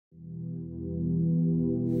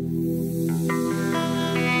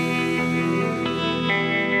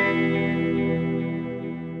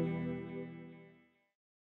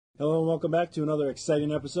welcome back to another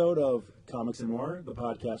exciting episode of Comics and More, the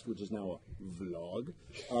podcast, which is now a vlog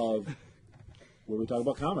of where we talk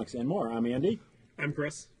about comics and more. I'm Andy. I'm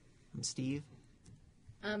Chris. I'm Steve.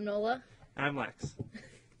 I'm Nola. I'm Lex.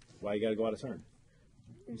 Why you gotta go out of turn?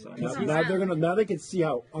 I'm sorry. Now they can see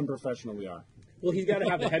how unprofessional we are. Well, he's got to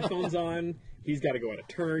have the headphones on. He's got to go out of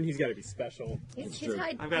turn. He's got to be special. He's true.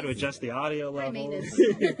 high, I've got to adjust the audio high level. maintenance.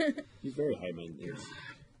 He's very high maintenance.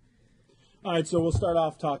 All right, so we'll start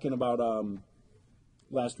off talking about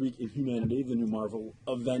last week in Humanity, the new Marvel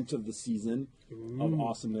event of the season of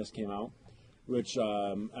awesomeness came out, which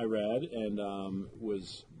I read and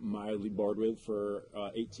was mildly bored with for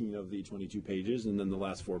 18 of the 22 pages, and then the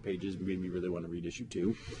last 4 pages made me really want to read issue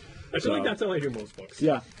 2. I feel like that's how I do most books.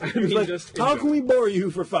 Yeah. I It's mean, like, just how enjoy. can we bore you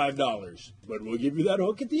for $5? But we'll give you that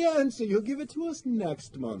hook at the end, so you'll give it to us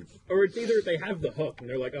next month. Or it's either they have the hook and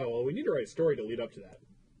they're like, oh, well, we need to write a story to lead up to that.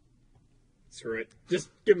 Screw it. Just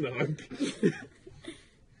give them the hook.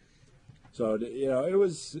 So, you know, it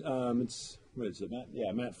was, it's, what is it, Matt?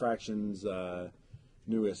 Yeah, Matt Fraction's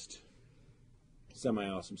newest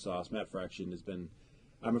semi-awesome sauce. Matt Fraction has been,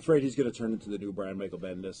 I'm afraid he's going to turn into the new Brian Michael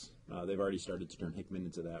Bendis. They've already started to turn Hickman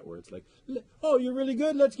into that, where it's like, oh, you're really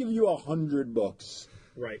good? Let's give you 100 books.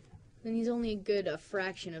 Right. And he's only a good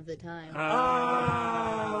fraction of the time.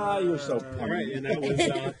 You're so All punny. right, and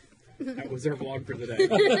that was our vlog for today.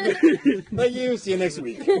 Thank you. See you next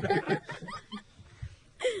week.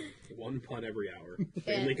 One pun every hour.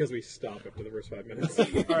 Mainly because we stop after the first 5 minutes.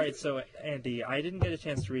 All right, so Andy, I didn't get a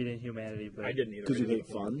chance to read Inhumanity, but I didn't either. Because you hate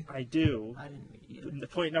fun? I do. I didn't read either.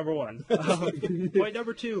 Point number 1. Point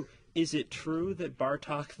number 2. Is it true that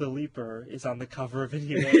Bartok the Leaper is on the cover of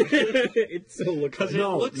Inhumanity? It still looks like Because it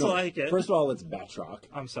looks like it. First of all, it's Batroc.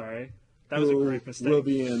 I'm sorry. That was a great mistake. Will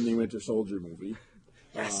be in the Winter Soldier movie.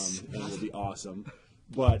 Yes. And will be awesome.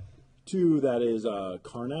 But 2, that is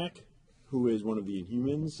Karnak, who is one of the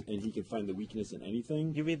Inhumans, and he can find the weakness in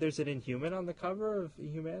anything. You mean there's an Inhuman on the cover of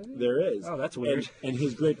Inhumanity? There is. Oh, that's weird. And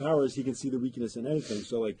his great power is he can see the weakness in anything.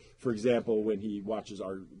 So, like, for example, when he watches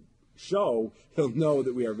our show, he'll know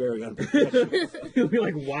that we are very unprofessional. He'll be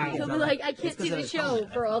like, wow. He'll be like, I can't see the show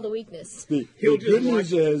for all the weakness. The He'll good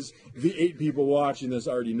just news is the 8 people watching this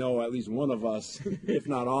already know at least one of us, if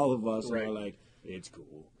not all of us, Right. and are like, it's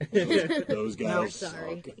cool. Those guys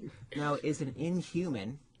sorry. suck. Now, is an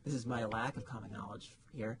Inhuman, this is my lack of comic knowledge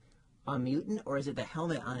here, a mutant, or is it the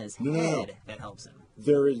helmet on his No. head that helps him?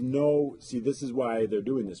 There is no... See, this is why they're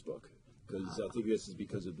doing this book. Because I think this is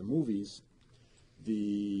because of the movies.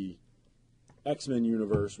 The X-Men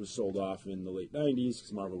universe was sold off in the late 90s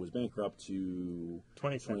because Marvel was bankrupt to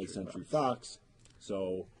 20th Century Fox.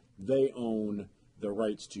 So they own the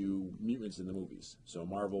rights to mutants in the movies. So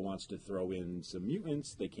Marvel wants to throw in some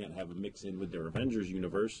mutants. They can't have a mix in with their Avengers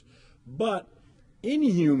universe. But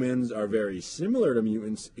Inhumans are very similar to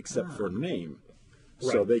mutants except for name.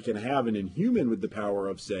 So Right. they can have an Inhuman with the power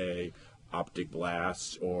of, say, optic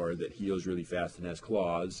blasts or that heals really fast and has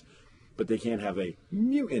claws. But they can't have a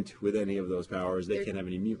mutant with any of those powers. They can't have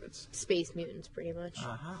any mutants. Space mutants, pretty much.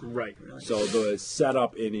 Right. So the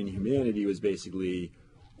setup in Inhumanity was basically,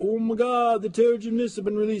 oh my god, the Terrigen Mists have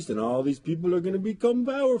been released and all these people are going to become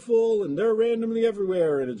powerful and they're randomly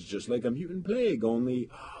everywhere and it's just like a mutant plague, only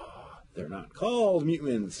they're not called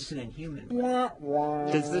mutants. It's an Inhuman.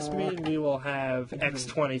 Does this mean we will have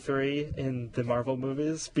X-23 in the Marvel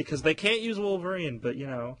movies? Because they can't use Wolverine, but, you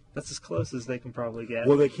know, that's as close as they can probably get.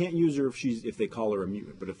 Well, they can't use her if they call her a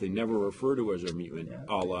mutant, but if they never refer to her as a mutant,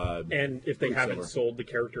 And if they Quicksilver. haven't sold the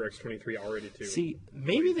character X-23 already, too. See,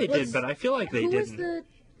 maybe they did, but I feel like they Who was didn't.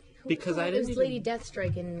 who Because I it didn't was Lady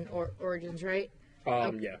Deathstrike in Origins, right?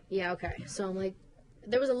 Yeah. Yeah, okay. So I'm like,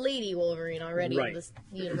 there was a Lady Wolverine already Right. in this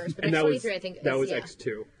universe, but And that was, X-23, I think, that was yeah.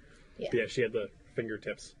 X2. Yeah. Yeah, she had the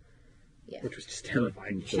fingertips, Yeah. which was just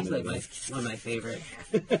terrifying. She's like one of my favorite.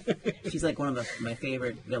 She's like one of my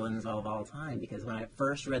favorite villains of all time, because when I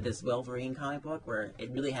first read this Wolverine comic book, where it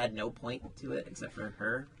really had no point to it except for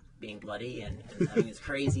her being bloody and having this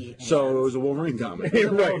crazy. So it hands. was a Wolverine comic. It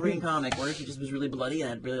was a Right. Wolverine comic where she just was really bloody and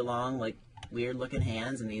had really long, like weird looking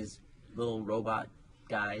hands and these little robot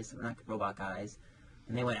guys, not robot guys,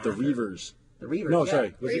 and they went The after Reavers. The Reavers. No, yeah.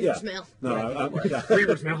 sorry. Was it- Reavers yeah. Mail. No, yeah.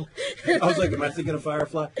 Reaver's Mouth. I was like, am I thinking of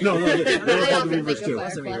Firefly? No, they were I called the often Reavers think of too.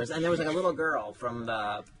 That's the Reavers. And there was like a little girl from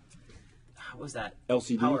the what was that?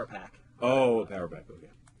 LCD? Power Pack. Oh, Power Pack. Okay.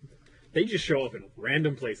 They just show up in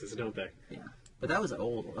random places, don't they? Yeah. But that was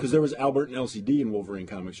old. Because there was Albert and LCD in Wolverine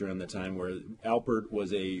comics around that time, where Albert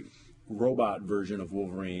was a robot version of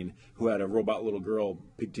Wolverine who had a robot little girl,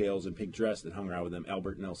 pigtails and pink dress that hung around with them,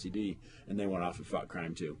 Albert and LCD, and they went off and fought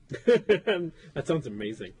crime too. That sounds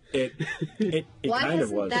amazing. It Why kind of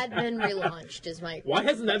hasn't was. that been relaunched? Is my Why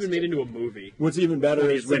hasn't that been made into a movie? What's even better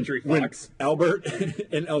 20th is when, Century when Fox. Albert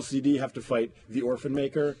and LCD have to fight the Orphan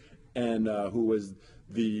Maker, and who was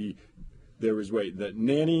the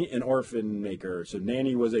Nanny and Orphan Maker. So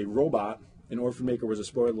Nanny was a robot, and Orphan Maker was a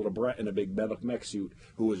spoiled little brat in a big metal mech suit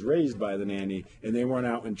who was raised by the nanny, and they went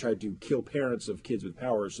out and tried to kill parents of kids with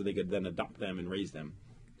powers so they could then adopt them and raise them.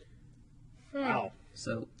 Wow.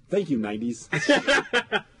 So Thank you, 90s.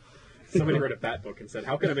 Somebody wrote a Bat book and said,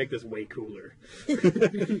 how can I make this way cooler?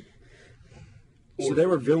 So they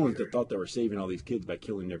were villains that thought they were saving all these kids by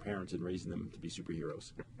killing their parents and raising them to be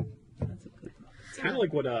superheroes. that's a good one. It's kind of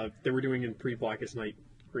like what they were doing in pre-Blackest Night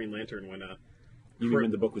Green Lantern when... You mean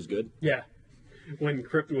when the book was good? Yeah. When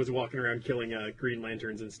Krypton was walking around killing Green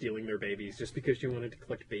Lanterns and stealing their babies just because she wanted to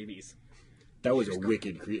collect babies. That was a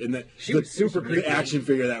wicked creepy. And She was super creepy. The action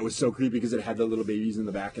figure that was so creepy because it had the little babies in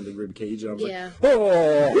the back of the rib cage, and I was Yeah. like,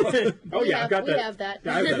 oh! Oh, yeah, I've got we that. have that.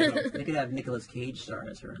 Yeah, I have that. They could have Nicolas Cage star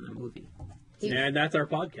as her in the movie. And that's our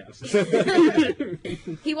podcast.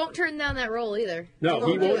 He won't turn down that role either. No,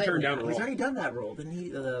 he do won't it. turn down a He's role. already done that role, didn't he?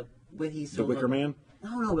 When he The sold Wicker Man?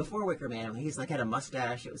 No, before Wicker Man. He's like had a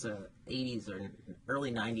mustache. It was a 80s or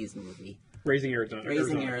early 90s movie. Raising Arizona.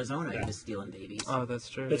 Raising Arizona, he was stealing babies. Oh, that's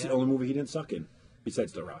true. That's yeah. the only movie he didn't suck in,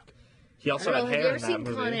 besides The Rock. He I also don't had know, have you hair ever in that seen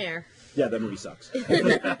movie. Con Air? Yeah, that movie sucks.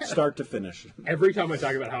 Start to finish. Every time I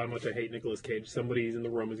talk about how much I hate Nicolas Cage, somebody's in the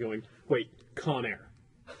room is going, wait, Con Air.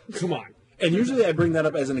 Come on. And usually I bring that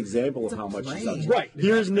up as an example of how much he sucks. Right.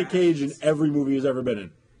 Here's Nick Cage in every movie he's ever been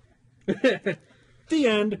in. The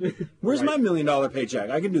end. Where's my $1 million paycheck?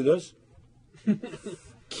 I can do this.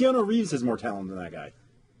 Keanu Reeves has more talent than that guy.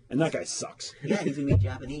 And that guy sucks. Yeah, he's gonna be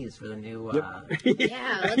Japanese for the new. Yeah,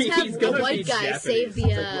 let's have He's the gonna white be guy Japanese. save the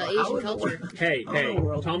how Asian in the culture. world- Hey, how in hey, the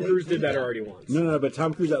world Tom did Cruise they did do that already once. No, but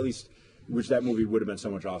Tom Cruise at least, which that movie would have been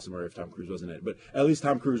so much awesomer if Tom Cruise wasn't in it. But at least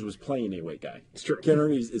Tom Cruise was playing a white guy. It's true. Keanu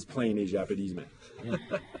Reeves is playing a Japanese man. Yeah,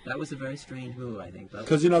 that was a very strange move, I think. But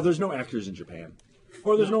Because, there's no actors in Japan.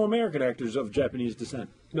 Or there's no American actors of Japanese descent.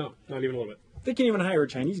 No, not even a little bit. They can't even hire a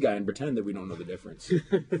Chinese guy and pretend that we don't know the difference.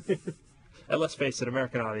 And let's face it,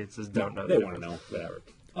 American audiences don't know. They the want to difference. know. Whatever.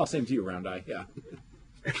 Oh, same to you, Round Eye. Yeah.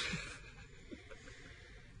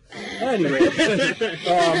 Anyway.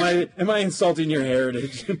 Am I insulting your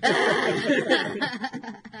heritage?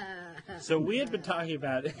 So we had been talking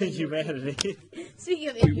about humanity, Speaking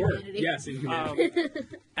of We were. inhumanity, Yes, in humanity.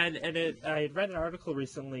 and I had read an article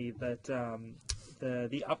recently that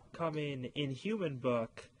the upcoming Inhuman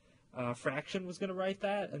book, Fraction was going to write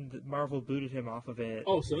that, and Marvel booted him off of it.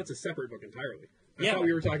 Oh, so that's a separate book entirely. I Yeah. thought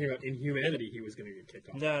we were talking about Inhumanity. He was going to get kicked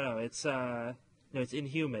off. No, it's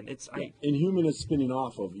Inhuman. Inhuman is spinning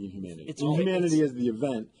off of Inhumanity. It's- Inhumanity it's- is the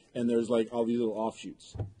event, and there's like all these little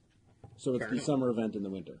offshoots. So it's Fair the enough. summer event in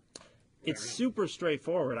the winter. It's super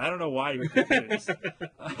straightforward. I don't know why you're confused.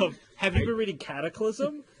 Have you been reading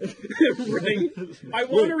Cataclysm? Right? I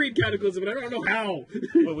want to read Cataclysm, but I don't know how.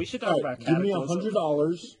 Well, we should talk All about right, give me Cataclysm.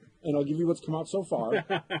 $100, and I'll give you what's come out so far.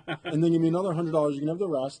 And then give me another $100. You can have the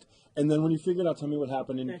rest. And then when you figure it out, tell me what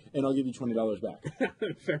happened, and I'll give you $20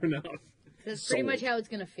 back. Fair enough. that's pretty much how it's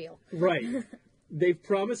gonna feel. Right. They've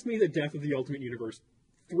promised me the death of the Ultimate Universe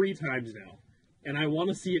 3 times now, and I want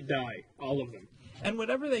to see it die. All of them. And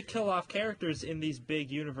whenever they kill off characters in these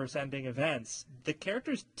big universe-ending events, the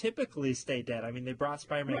characters typically stay dead. I mean, they brought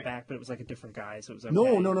Spider-Man Right. back, but it was like a different guy, so it was okay. No. why-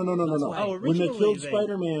 Oh, When they originally killed they-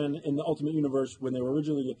 Spider-Man in the Ultimate Universe, when they were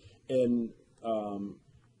originally in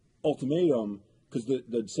Ultimatum, because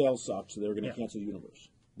the sales sucked, so they were going to Yeah. cancel the universe.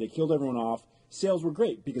 They killed everyone off. Sales were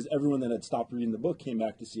great, because everyone that had stopped reading the book came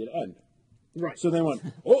back to see it end. Right. So they went,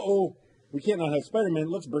 uh-oh, we can't not have Spider-Man,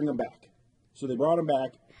 let's bring him back. So they brought him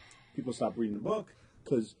back. People stopped reading the book,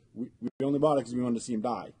 because we only bought it because we wanted to see him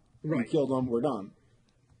die. We Right. killed him, we're done.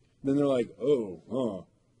 Then they're like,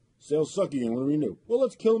 sales suck again, what do we do? Well,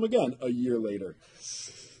 let's kill him again a year later.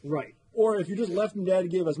 Right. Or if you just left him dead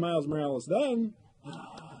and gave us Miles Morales then,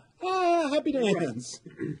 happy dance.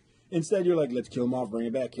 Instead, you're like, let's kill him off, bring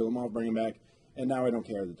him back, kill him off, bring him back. And now I don't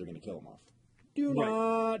care that they're going to kill him off. Do Right.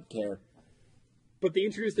 not care. But they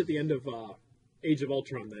introduced at the end of Age of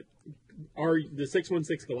Ultron that the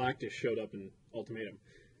 616 Galactus showed up in Ultimatum,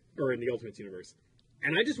 or in the Ultimates universe,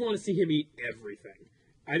 and I just want to see him eat everything.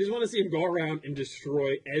 I just want to see him go around and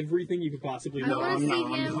destroy everything you could possibly I want. want to see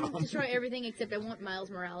him destroy everything, except I want Miles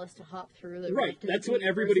Morales to hop through the Right, rift of that's the what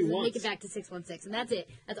everybody universes and wants. Make it back to 616, and that's it.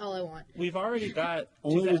 That's all I want. We've already got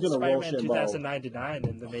Only there's gonna roll Spider-Man shit ball. 2099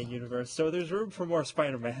 in the main universe, so there's room for more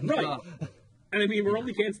Spider-Man. Right. Oh, And I mean, we're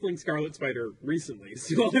only canceling Scarlet Spider recently,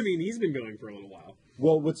 so I mean, he's been going for a little while.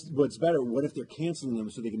 Well, what's better? What if they're canceling them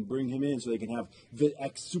so they can bring him in, so they can have the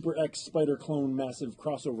Super X Spider Clone massive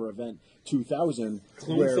crossover event 2000?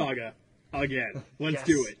 Clone Saga again. Let's Yes.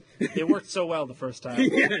 do it. It worked so well the first time.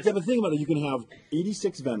 Yes. Yeah, but think about it. You can have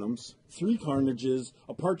 86 Venoms, 3 Carnages,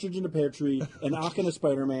 a Partridge in a Pear Tree, an Ock and a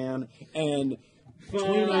Spider-Man, and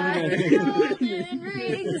 29 Golden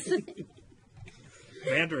rings.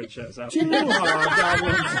 Mandarin shows up. two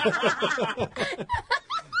Hobgoblins.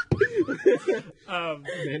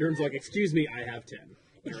 Mandarin's like, excuse me, I have 10.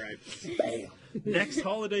 You're right. Next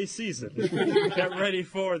holiday season, get ready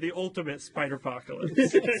for the ultimate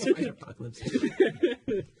Spider-Apocalypse. Spider-Apocalypse.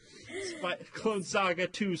 Clone Saga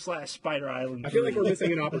 2/Spider Island. I feel like we're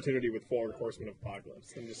missing an opportunity with 4 Horsemen of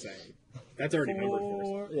Apocalypse. I'm just saying. That's already numbered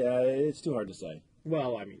for us. Yeah, it's too hard to say.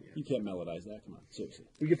 Well, I mean, yeah. You can't melodize that. Come on, seriously.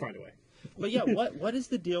 We can find a way. But yeah, what is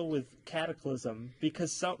the deal with Cataclysm?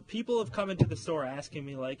 Because some people have come into the store asking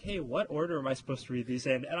me like, "Hey, what order am I supposed to read these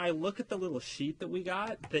in?" And I look at the little sheet that we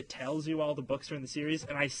got that tells you all the books are in the series,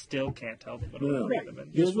 and I still can't tell them what order to read them in.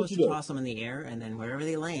 You're Here's what supposed you to do. toss them in the air, and then wherever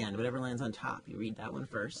they land, whatever lands on top, you read that one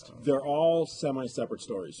first. They're all semi-separate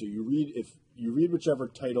stories. So you read whichever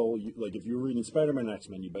title, like if you're reading Spider-Man and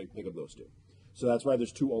X-Men, you pick up those two. So that's why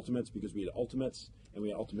there's 2 Ultimates, because we had Ultimates and we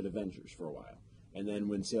had Ultimate Avengers for a while. And then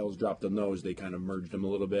when sales dropped on those, they kind of merged them a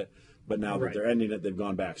little bit. But now that Right. they're ending it, they've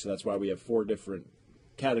gone back. So that's why we have 4 different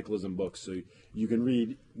Cataclysm books. So you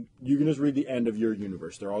can just read the end of your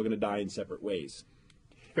universe. They're all going to die in separate ways.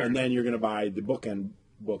 And then you're going to buy the bookend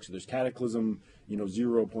books. So there's Cataclysm,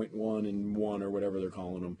 0.1 and 1 or whatever they're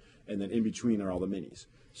calling them. And then in between are all the minis.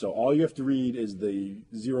 So all you have to read is the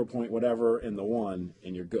 0. Whatever and the 1,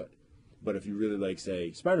 and you're good. But if you really like,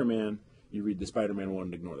 say, Spider-Man, you read the Spider-Man one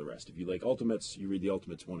and ignore the rest. If you like Ultimates, you read the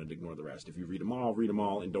Ultimates one and ignore the rest. If you read them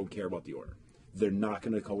all, and don't care about the order. They're not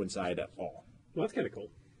going to coincide at all. Well, that's kind of cool.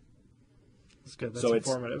 That's good. That's So it's-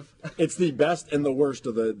 informative. It's the best and the worst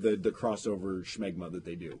of the crossover schmegma that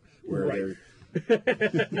they do. Where Right.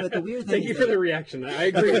 But the weird thing Thank you is for that- the reaction. I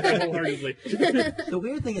agree with that wholeheartedly. the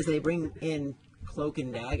weird thing is they bring in Cloak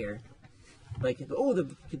and Dagger. Like, oh,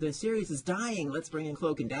 the series is dying. Let's bring in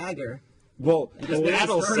Cloak and Dagger. well,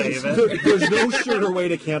 That'll save it. there's no surer way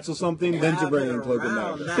to cancel something than to bring in Cloak and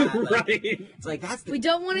Around Dagger. that, like, Right. It's like that's the, We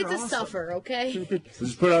don't want it you're to awesome. suffer, okay? So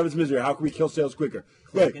just put it out of its misery. How can we kill sales quicker?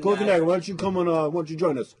 Hey, Cloak and Dagger, why don't you come on? Why don't you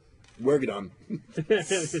join us? We're done.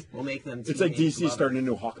 We'll make them. It's like teenage DC lovers. starting a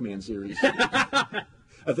new Hawkman series.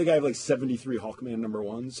 I think I have like 73 Hawkman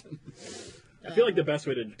 #1s I feel like the best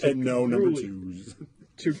way to and no truly, #2s.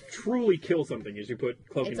 to truly kill something is you put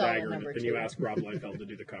Cloak It's and all Dagger in number it, and you 2. ask Rob Liefeld to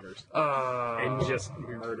do the covers. And just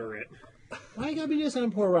murder it. Why you gotta be this on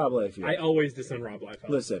poor Rob Liefeld? I always disown Rob Liefeld.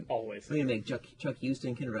 Listen. Always. We're gonna make Chuck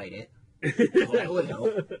Houston can write it. Oh, that would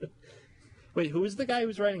help. Wait, who was the guy who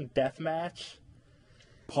was writing Deathmatch?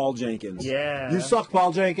 Paul Jenkins. Yeah. You suck,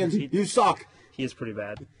 Paul Jenkins. You suck. He is pretty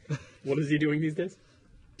bad. What is he doing these days?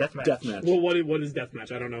 Deathmatch. Deathmatch. Well, what is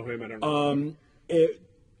Deathmatch? I don't know him. I don't know.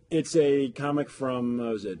 It's a comic from,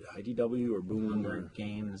 was it IDW or Boom? Hunger Or,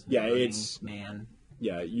 Games. Yeah, Burning it's- Man.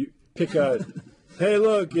 yeah, you pick a. Hey,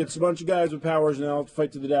 look, it's a bunch of guys with powers, and they'll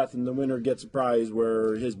fight to the death, and the winner gets a prize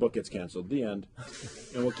where his book gets canceled. The end.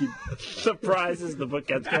 And we'll keep. The prize is the book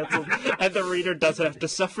gets canceled, and the reader doesn't have to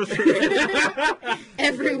suffer through it.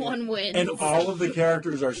 Everyone wins. And all of the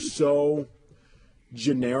characters are so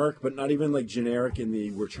generic, but not even like generic in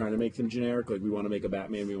the we're trying to make them generic. Like we want to make a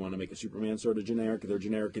Batman, we want to make a Superman sort of generic. They're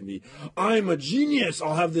generic in the I'm a genius.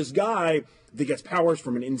 I'll have this guy that gets powers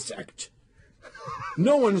from an insect.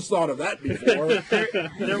 No one's thought of that before.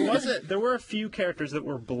 There were a few characters that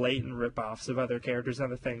were blatant ripoffs of other characters and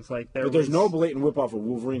other things. Like But there's no blatant whip-off of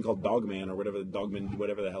Wolverine called Dogman or whatever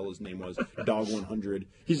the hell his name was. Dog 100.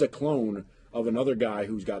 He's a clone of another guy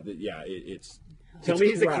who's got the it's. Tell it's me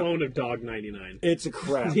he's crap. a clone of Dog 99. It's a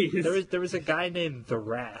crap. There was a guy named the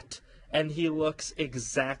Rat, and he looks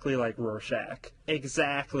exactly like Rorschach.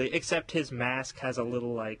 Exactly, except his mask has a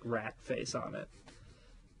little like rat face on it.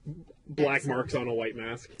 Black marks on a white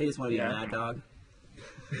mask. They just want to be Yeah. a mad dog.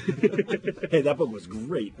 Hey, that book was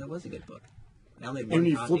great. That was a good book. I only had And one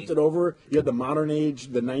you copy. flipped it over. You had the modern age,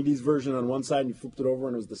 the 90s version on one side, and you flipped it over,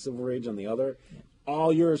 and it was the Silver Age on the other.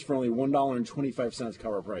 All yours for only $1.25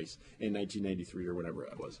 cover price in 1993 or whatever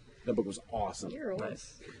it was. That book was awesome. You're old.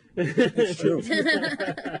 Nice. It's true.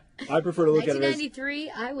 I prefer to look at it as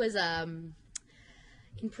 1993, I was in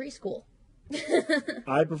preschool.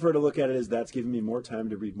 I prefer to look at it as that's giving me more time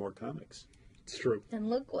to read more comics. It's true. And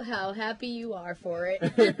look how happy you are for it.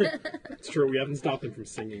 It's true. We haven't stopped him from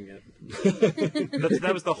singing yet.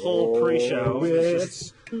 That was the whole pre-show. Oh,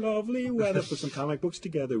 it's lovely weather for some comic books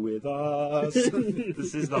together with us.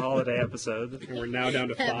 This is the holiday episode. And we're now down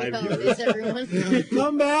to Happy 5 holidays, viewers. everyone.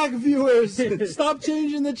 Come back, viewers. Stop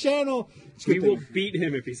changing the channel. It's a We good will thing. beat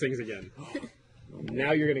him if he sings again.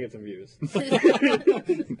 Now you're going to get some views.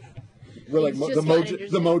 We're like He's the just got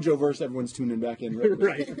injured. Mojo verse. Everyone's tuning back in.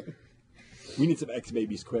 Right. We need some X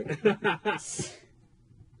babies quick. But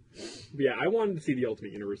yeah, I wanted to see the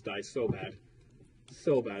Ultimate Universe die so bad.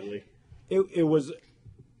 So badly. It was.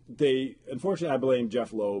 Unfortunately, I blame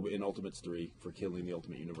Jeff Loeb in Ultimates 3 for killing the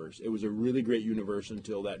Ultimate Universe. It was a really great universe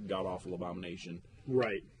until that god-awful abomination.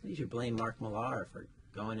 Right. You should blame Mark Millar for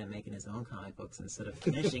going and making his own comic books instead of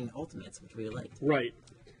finishing Ultimates, which we liked. Right.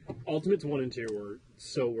 Ultimates 1 and 2 were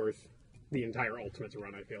so worth the entire Ultimates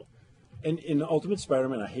run, I feel. And in Ultimate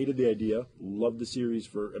Spider-Man, I hated the idea. Loved the series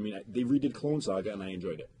they redid Clone Saga, and I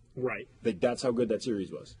enjoyed it. Right. That's how good that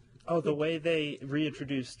series was. Oh, the way they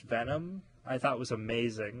reintroduced Venom, I thought was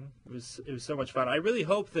amazing. It was so much fun. I really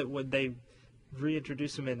hope that when they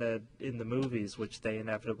reintroduce him in the movies, which they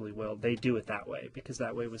inevitably will, they do it that way because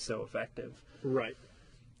that way was so effective. Right.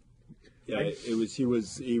 Yeah, he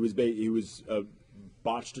was a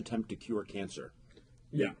botched attempt to cure cancer.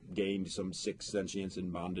 Yeah. Gained some sixth sentience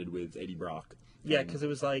and bonded with Eddie Brock. Yeah, because it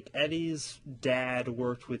was like Eddie's dad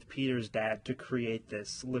worked with Peter's dad to create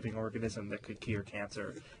this living organism that could cure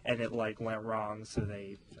cancer, and it like went wrong. So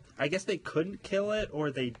I guess they couldn't kill it,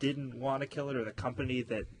 or they didn't want to kill it, or the company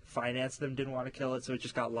that financed them didn't want to kill it, so it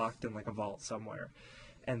just got locked in like a vault somewhere.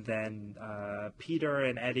 And then Peter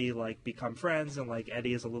and Eddie like become friends, and like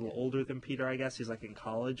Eddie is a little older than Peter, I guess. He's like in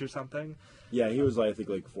college or something. Yeah, he was I think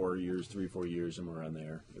like 4 years, 4 years, somewhere around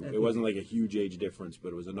there. It wasn't like a huge age difference, but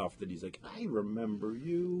it was enough that he's like, I remember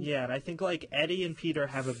you. Yeah, and I think like Eddie and Peter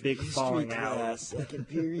have a big falling out. Second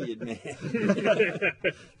period, man.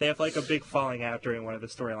 They have like a big falling out during one of the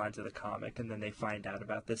storylines of the comic, and then they find out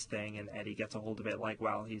about this thing, and Eddie gets a hold of it like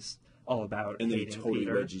while he's all about And then he hating totally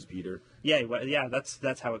Peter. wedgies Peter. Yeah,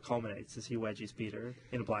 that's how it culminates. Is he wedgies Peter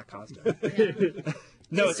in a black costume?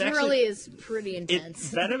 No, This it's actually really is pretty intense.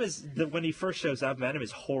 Venom is when he first shows up. Venom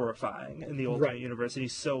is horrifying in the Ultimate Right. Universe, and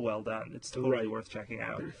he's so well done. It's totally Right. worth checking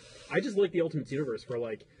out. I just like the Ultimate Universe where,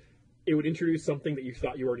 like, it would introduce something that you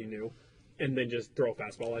thought you already knew and then just throw a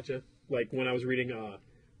fastball at you. Like, when I was reading,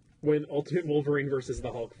 when Ultimate Wolverine versus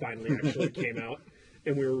the Hulk finally actually came out,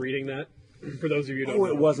 and we were reading that, for those of you who don't Oh,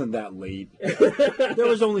 know. it wasn't that late. There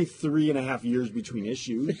was only 3.5 years between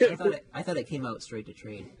issues. I thought it came out straight to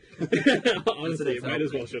trade. Honestly, it might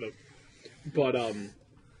as well should have. But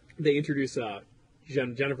they introduce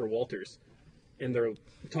Jennifer Walters, and they're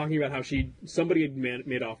talking about how somebody had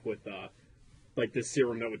made off with like this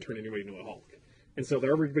serum that would turn anybody into a Hulk, and so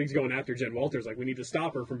everybody's going after Jen Walters. Like, we need to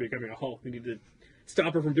stop her from becoming a Hulk. We need to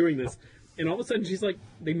stop her from doing this. And all of a sudden, she's like,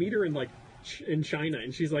 they meet her in like in China,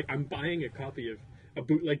 and she's like, I'm buying a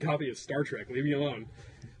bootleg copy of Star Trek. Leave me alone.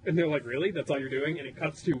 And they're like, really? That's all you're doing? And it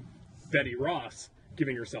cuts to Betty Ross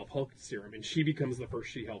giving herself Hulk serum, and she becomes the first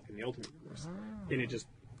She-Hulk in the Ultimate Universe. And it just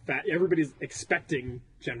everybody's expecting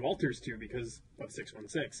Jen Walters to because of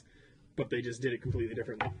 616, but they just did it completely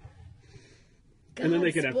differently. God, and then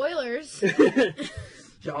they could have spoilers.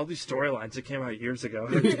 Yeah, all these storylines that came out years ago.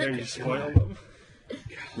 How dare you spoil them?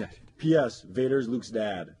 Yeah. P.S. Vader's Luke's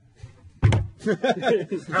dad.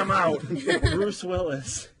 I'm out. Bruce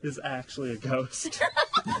Willis is actually a ghost.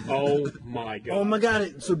 Oh my god! Oh my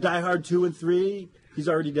god! So Die Hard 2 and 3, he's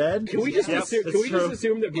already dead? Can we just Yep, assume? that's Can we just true.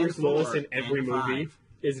 assume that Bruce And 4, Willis in every and movie 5.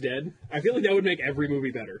 is dead? I feel like that would make every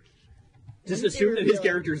movie better. Just assume that his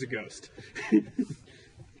character is a ghost.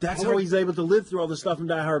 That's how he's able to live through all the stuff in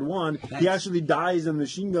Die Hard 1. He That's- actually dies in the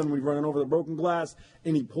machine gun when he's running over the broken glass,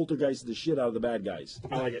 and he poltergeists the shit out of the bad guys.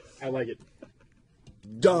 I like it. I like it.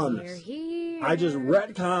 Done. We're here. I just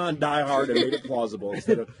retconned Die Hard and made it plausible.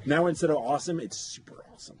 Instead of awesome, it's super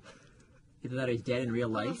awesome. Either that or he's dead in real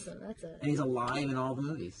life, Awesome, that's it. and he's alive in all the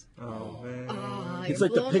movies. Oh man. It's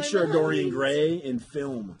like the picture of Dorian Gray in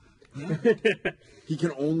film. He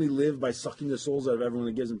can only live by sucking the souls out of everyone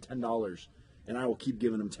that gives him $10. And I will keep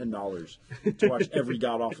giving him $10 to watch every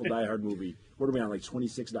god-awful Die Hard movie. What are we on, like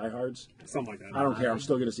 26 Die Hards? Something like that. I don't care. I'm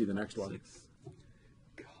still going to see the next one.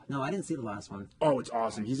 No, I didn't see the last one. Oh, it's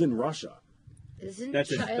awesome. He's in Russia. Isn't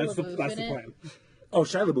That's it. Shia That's the LaBeouf that's in the it? plan. Oh,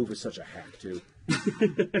 Shia LaBeouf is such a hack, too.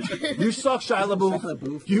 You suck, Shia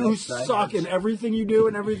LaBeouf. You suck in everything you do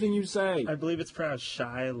and everything you say. I believe it's pronounced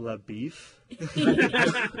Shia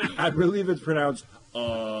LaBeouf. I believe it's pronounced,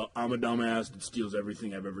 I'm a dumbass that steals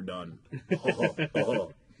everything I've ever done.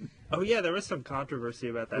 Oh yeah, there was some controversy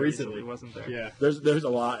about that recently, wasn't there? Yeah. There's a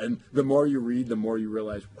lot, and the more you read, the more you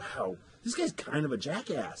realize, wow, this guy's kind of a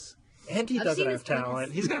jackass. And he doesn't have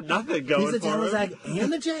talent. He's got nothing going He's a for him. talent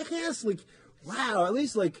and a jackass? Like, wow, at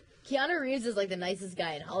least, like... Keanu Reeves is like the nicest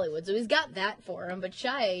guy in Hollywood, so he's got that for him. But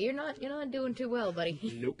Shia, you're not doing too well, buddy.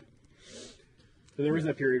 Nope. So there was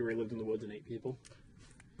that period where he lived in the woods and ate people.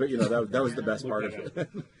 But, you know, that was the best part of it.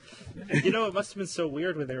 You know, it must have been so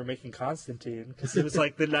weird when they were making Constantine, because he was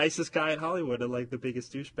like the nicest guy in Hollywood and like the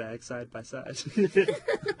biggest douchebag side by side.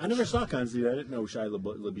 I never saw Constantine. I didn't know Shia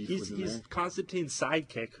LaBeouf was in He's there. Constantine's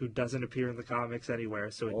sidekick who doesn't appear in the comics anywhere,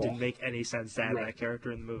 so it didn't make any sense to add that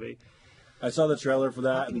character in the movie. I saw the trailer for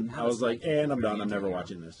that, and How I was does, like, like, and I'm done. I'm Valiant never go?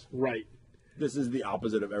 watching this. Right. This is the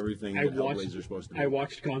opposite of everything that Hellblazer's supposed to be. I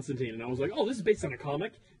watched Constantine, and I was like, oh, this is based on a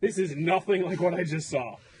comic? This is nothing like what I just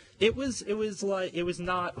saw. It was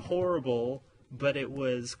not horrible, but it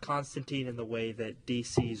was Constantine in the way that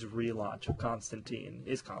DC's relaunch of Constantine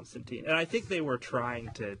is Constantine. And I think they were trying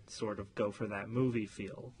to sort of go for that movie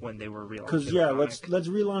feel when they were relaunching Because, the comic. let's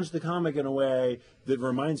relaunch the comic in a way that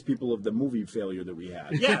reminds people of the movie failure that we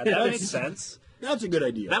had. Yeah, that makes sense. That's a good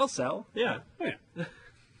idea. That'll sell. Yeah. Oh, yeah.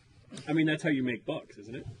 I mean, that's how you make bucks,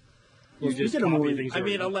 isn't it? You Well, just speaking of copy movie- things. I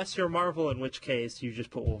mean, already. unless you're Marvel, in which case you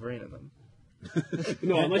just put Wolverine in them.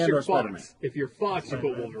 No, unless and you're or Spider-Man. Fox. If you're Fox, you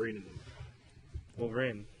put Wolverine in them.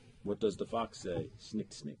 Wolverine. What does the fox say?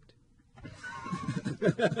 Snicked, snicked.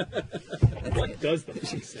 What does the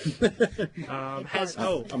Fox say?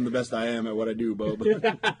 I'm the best I am at what I do, Bob.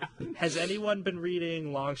 Has anyone been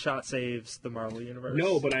reading Long Shot Saves the Marvel Universe?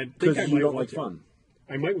 No, but I think Because I you might don't want like to. fun.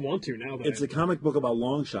 I might want to now that It's a comic book about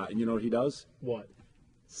Longshot, and you know what he does? What?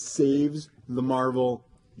 Saves the Marvel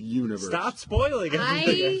Universe. Stop spoiling it.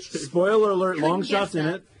 I Spoiler alert, Couldn't Longshot's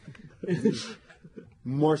in guess it.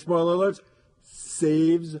 More spoiler alerts.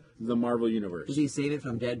 Saves the Marvel Universe. Does he save it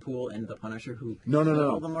from Deadpool and the Punisher? Who No.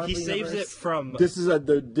 killed the Marvel He saves it Universe? from... This is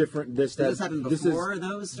the different. This Did this happen before is,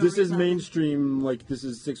 those This is stories mainstream. Like this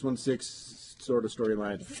is 616 sort of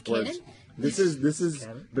storyline. this whereas canon? This is,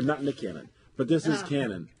 Canon? but not Nick Cannon. But this is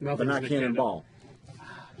canon, but Nothing's not Nick Cannon Cannon.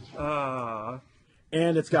 Ball.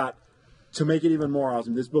 And it's got, to make it even more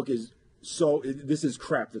awesome. This book is this is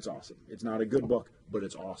crap. That's awesome. It's not a good book, but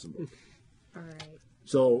it's awesome. All right.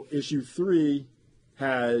 So issue 3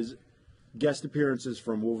 has guest appearances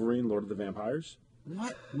from Wolverine, Lord of the Vampires.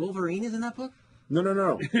 What? Wolverine is in that book? No.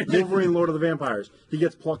 Wolverine, Lord of the Vampires. He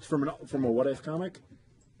gets plucked from a What If comic.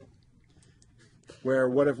 Where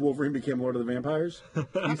What If Wolverine became Lord of the Vampires?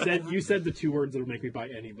 You said the two words that would make me buy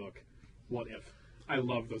any book. What if? I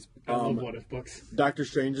love those. I love what if books. Doctor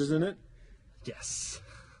Strange is in it. Yes.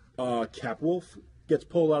 Capwolf gets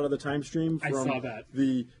pulled out of the time stream I from saw that.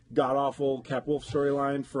 the god-awful Capwolf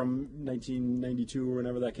storyline from 1992 or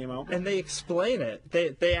whenever that came out. And they explain it.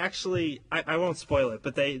 They actually... I won't spoil it,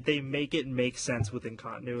 but they make it make sense within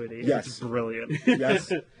continuity. Yes. It's brilliant.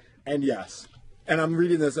 Yes. And yes. And I'm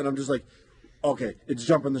reading this and I'm just like, okay, it's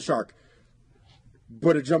jumping the shark.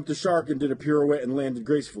 But it jumped the shark and did a pirouette and landed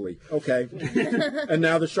gracefully. Okay. And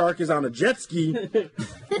now the shark is on a jet ski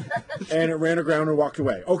and it ran aground and walked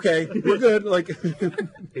away. Okay, we're good. Like,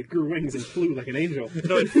 It grew wings and flew like an angel.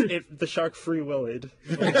 No, the shark free-willed.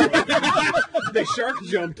 The shark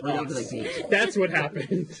jumped We're into the us. cage. That's what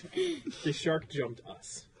happened. The shark jumped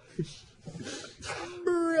us.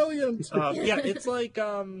 brilliant. Yeah, it's like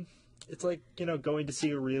going to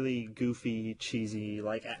see a really goofy, cheesy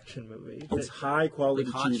action movie. It's high quality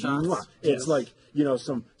Like Hot cheese. Shots? Mwah. It's Yes.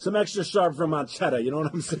 like, some extra sharp from Manchetta, you know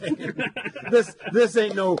what I'm saying? this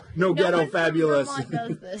ain't no No ghetto one from fabulous.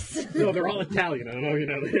 Vermont does this. No, they're all Italian. I don't know if you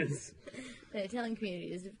know this. The Italian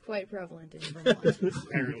community is quite prevalent in Vermont.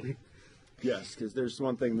 Apparently. Yes, because there's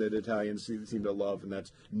one thing that Italians seem to love, and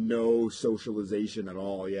that's no socialization at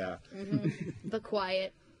all. Yeah. The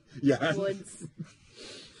quiet Yeah. woods.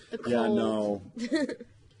 The cold. Yeah, no.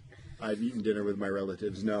 I've eaten dinner with my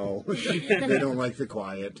relatives. No. They don't like the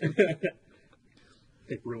quiet.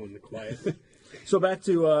 They ruined the quiet. So back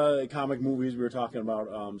to comic movies. We were talking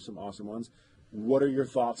about some awesome ones. What are your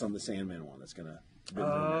thoughts on the Sandman one that's going to...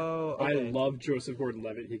 Oh, I okay. love Joseph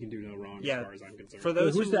Gordon-Levitt. He can do no wrong Yeah. as far as I'm concerned. For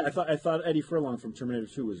those Who's who, that? I thought Eddie Furlong from Terminator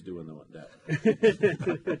 2 was doing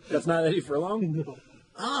that. That's not Eddie Furlong? No.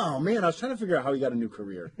 Oh, man, I was trying to figure out how he got a new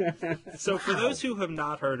career. So for those who have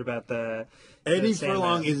not heard about Eddie Sandman.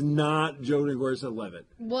 Furlong is not Jody Gordon-Levitt.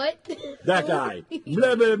 What? That guy.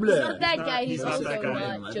 Blah, blah, blah. Not that guy. He's not also that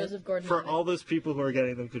guy. not Joseph Gordon. For all those people who are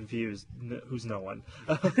getting them confused, who's no one?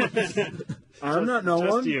 I'm not no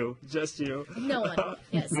one. Just you. No one.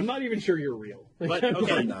 Yes. I'm not even sure you're real. But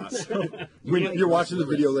okay, I'm not. You're watching the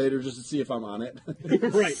video later just to see if I'm on it.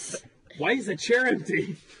 Right. Why is the chair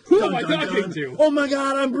empty? Who am I talking to? Oh my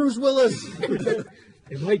God, I'm Bruce Willis.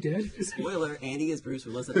 Am I dead? Spoiler: Andy is Bruce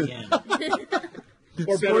Willis at the end.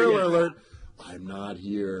 Or better Spoiler yet, alert. I'm not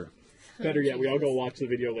here. better yet, we all go watch the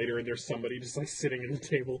video later, and there's somebody just like sitting at the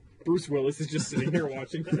table. Bruce Willis is just sitting there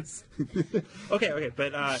watching this. Okay,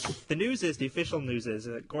 but the official news is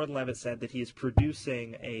that Gordon-Levitt said that he is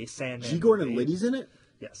producing a Sandman. G. Gordon movie. Liddy's in it?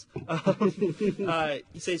 Yes.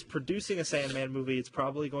 He says producing a Sandman movie. It's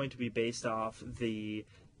probably going to be based off the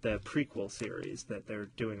prequel series that they're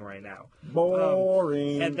doing right now.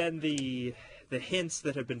 Boring. And then the hints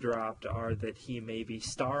that have been dropped are that he may be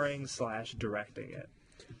starring / directing it.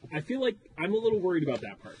 I feel like I'm a little worried about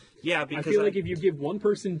that part. Yeah, I because feel like if you give one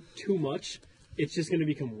person too much, it's just going to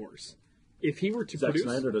become worse. If he were to Zack produce,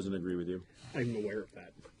 Snyder doesn't agree with you. I'm aware of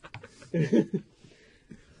that.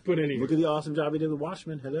 But anyway, Look at the awesome job he did with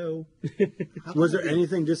Watchmen. Hello. Was there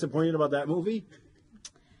anything disappointing about that movie?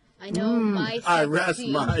 I know my sex I rest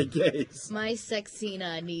scene, my case. my sex scene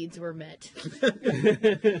needs were met.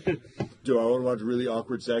 Do I want to watch really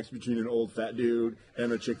awkward sex between an old fat dude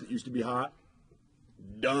and a chick that used to be hot?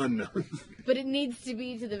 Done. But it needs to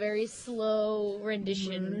be to the very slow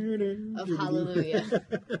rendition of Hallelujah.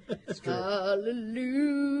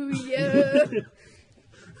 Hallelujah.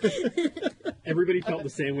 everybody felt the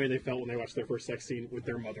same way they felt when they watched their first sex scene with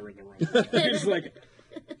their mother in the room. It's like,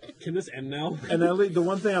 can this end now? And the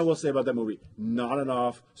one thing I will say about that movie, not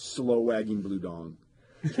enough slow wagging blue dong.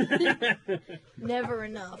 Never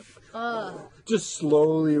enough. Just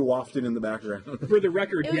slowly wafting in the background. For the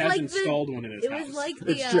record, It he was has like installed one in his It house. was like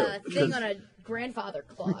It's true. the thing on a grandfather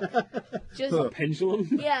clock. Just Pendulum?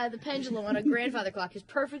 yeah, the pendulum on a grandfather clock is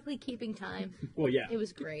perfectly keeping time. Well, yeah. It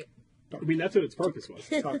was great. I mean, that's what its purpose was.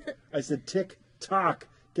 I said, tick tock.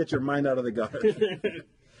 Get your mind out of the gutter.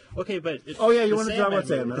 okay, but Oh, yeah, you the want to talk about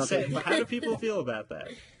Sandman. movie, Okay. How do people feel about that?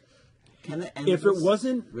 Can the If it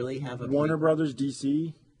wasn't really have a Warner prequel? Brothers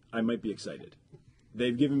DC, I might be excited.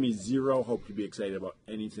 They've given me zero hope to be excited about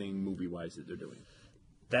anything movie-wise that they're doing.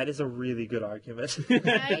 That is a really good argument.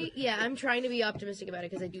 I'm trying to be optimistic about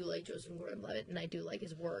it because I do like Joseph Gordon-Levitt and I do like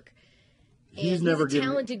his work. And He's never a given-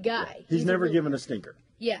 talented guy. He's never really- given a stinker.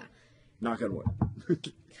 Yeah. Knock on wood.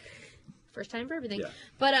 First time for everything. Yeah.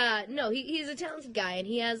 But no, he's a talented guy and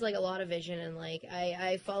he has like a lot of vision and like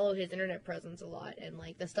I follow his internet presence a lot and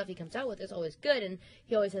like the stuff he comes out with is always good and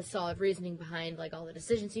he always has solid reasoning behind like all the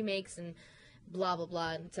decisions he makes and blah blah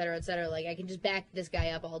blah, et cetera, et cetera. Like I can just back this guy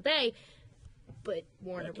up all day. But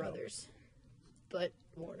Warner Brothers.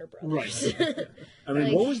 Right. I mean,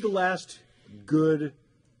 Like- what was the last good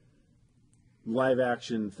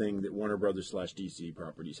live-action thing that Warner Brothers / DC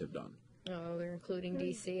properties have done? Oh, they're including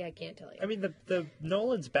DC. I can't tell you. I mean, the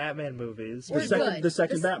Nolan's Batman movies. We're good. the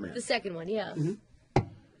second The- Batman. The second one, yeah.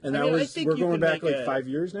 And I that mean, I was, think we're you going can back make like a- 5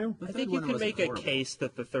 years now? I The think third you one can wasn't make a horrible. case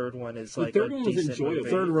that the third one is The like third a one was decent enjoyable. movie.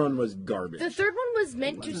 Third run was garbage. The third one was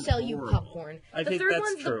meant to wasn't sell you horrible. popcorn. I The think third that's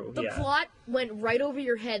one, true, the yeah. plot went right over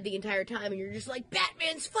your head the entire time, and you're just like,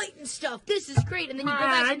 Batman's fighting stuff. This is great. And then you go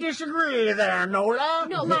back I and disagree there, Nola.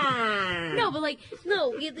 No, but- no, but like,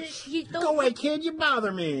 no, Go away, kid, you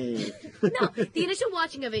bother me. no, the initial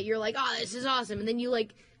watching of it, you're like, oh, this is awesome, and then you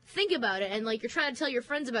like think about it, and like you're trying to tell your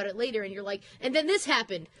friends about it later, and you're like, and then this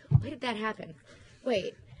happened. Why did that happen?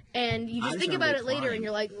 Wait. And you just I think just about remember it later, crying. and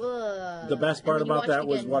you're like, ugh. The best And part then you about watch that it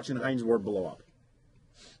was again. watching Heinz Ward blow up.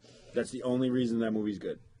 That's the only reason that movie's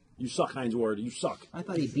good. You suck, Heinz Ward. You suck. I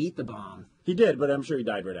thought he beat the bomb, He did, but I'm sure he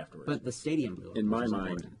died right afterwards. but the stadium blew up. In my which is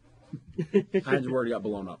mind. important. Heinz Ward got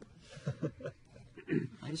blown up.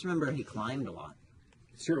 I just remember he climbed a lot.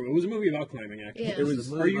 It's true. It was a movie about climbing, actually. Yeah. It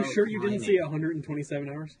was. Are you sure you didn't see 127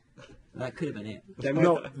 Hours? That could have been it. That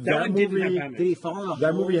No, one, that one didn't have movie- Batman. Did he fall in a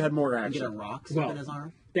That hole movie had more and get a action. rock stuck Well, in his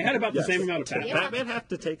arm? They had about the Yes. same amount of Did fat. Yeah. Batman have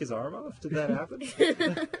to take his arm off? Did that happen?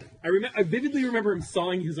 I vividly remember him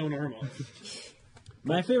sawing his own arm off.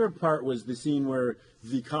 My favorite part was the scene where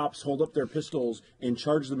the cops hold up their pistols and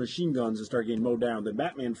charge the machine guns and start getting mowed down. Then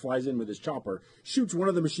Batman flies in with his chopper, shoots one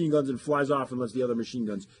of the machine guns and flies off and lets the other machine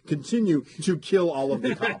guns continue to kill all of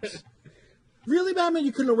the cops. Really, Batman?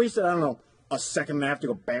 You couldn't have wasted, I don't know, a second and a half to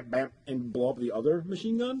go bam, bam, and blow up the other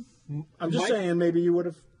machine gun? I'm just My- saying maybe you would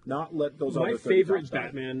have not let those My other 30 favorite cops die.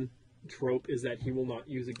 Batman trope is that he will not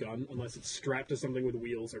use a gun unless it's strapped to something with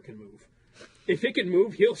wheels or can move. If it can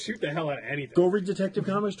move, he'll shoot the hell out of anything. Go read Detective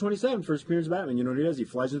Comics 27, first appearance of Batman. You know what he does? He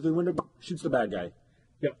flies into the window, shoots the bad guy.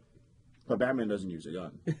 Yep. But Batman doesn't use a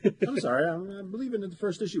gun. I'm sorry, I believe in the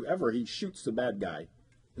first issue ever, he shoots the bad guy.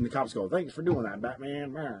 And the cops go, thanks for doing that,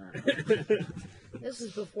 Batman. This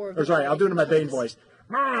is before. Or sorry, I'll do it in my Bane voice.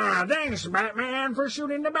 Thanks, Batman, for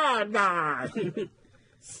shooting the bad guy.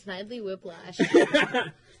 Snidely Whiplash.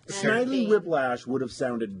 Snidely Whiplash would have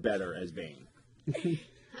sounded better as Bane.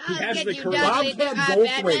 He has the courage. Bobcat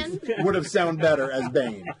Goldthwait would have sounded better as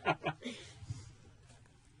Bane.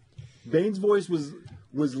 Bane's voice was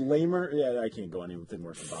lamer. Yeah, I can't go anything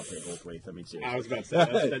worse than Bobcat Goldthwait. I mean, seriously. I was about to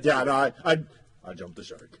say that's yeah, no, I jumped the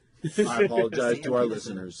shark. I apologize to our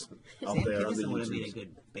listeners out there on the Sam would have made a YouTube.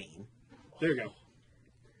 good Bane. There you go.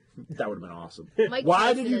 That would have been awesome. Mike Why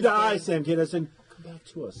Tyson did you as die, Bane. Sam Kinison? Come back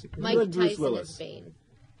to us. Mike Let Bruce Tyson Willis. is Bane.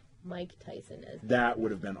 Mike Tyson is. That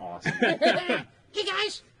would have been awesome. Hey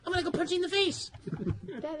guys, I'm gonna go punch you in the face.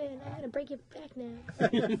 Batman, I'm gonna break your back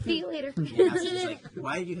now. See you later. It's like,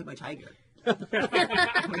 why did you hit my tiger?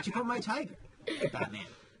 Why'd you hit my tiger? Batman.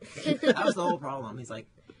 That was the whole problem. He's like,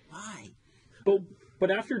 why?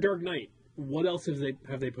 But after Dark Knight, what else have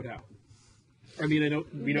they put out? I mean,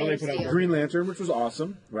 we know they put out Green Lantern, which was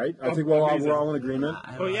awesome, right? I think amazing. we're all in agreement.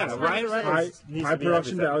 Oh yeah, Ryan High, Reynolds needs high to be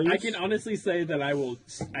production everything. values. I can honestly say that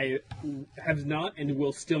I have not and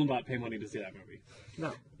will still not pay money to see that movie.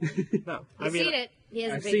 No. He's seen it. He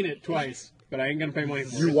hasn't I've paid seen me. it twice, but I ain't gonna pay money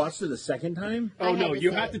for You it. watched it a second time? Oh I no, had to you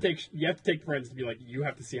see have it. to take friends to be like, you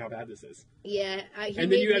have to see how bad this is, Yeah, he and then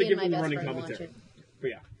made you got to me give and them my the best running friend watch commentary. it. But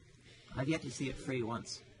yeah, I've yet to see it free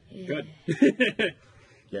once. good.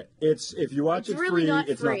 Yeah. It's if you watch It's it really free, not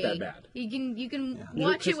it's free. not that bad. You can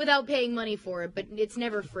watch it without paying money for it, but it's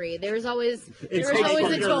never free. There's always It's a part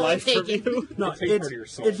of your toll life from taken. you. No, Take part of your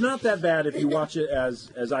soul. it's not that bad if you watch it as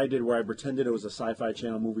I did, where I pretended it was a Sci-Fi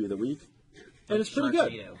Channel movie of the week, and it's pretty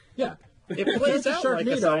good. Sharknado. Yeah. It plays It's a out like a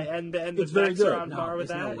Sharknado. and the It's very effects are good. on par with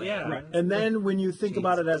there's no that. way. Yeah. Right. And then when you think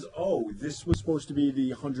about it as, oh, this was supposed to be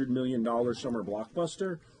the $100 million summer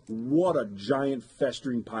blockbuster, what a giant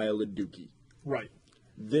festering pile of dookie. Right.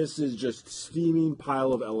 This is just steaming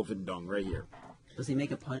pile of elephant dung right here. Does he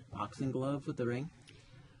make a boxing glove with the ring?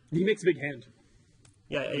 He makes a big hand.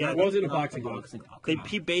 Yeah. That wasn't a Not boxing glove. Oh, come on.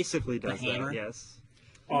 He basically does that. hammer? Yes.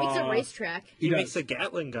 He makes a racetrack. He does. makes a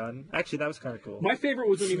Gatling gun. Actually, that was kind of cool. My favorite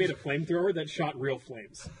was when he made a flamethrower that shot real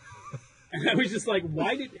flames. And I was just like,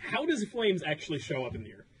 how does flames actually show up in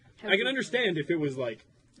the air? I can understand if it was like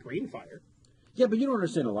green fire. Yeah, but you don't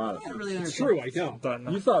understand a lot of I don't things. really It's understand. true, I don't.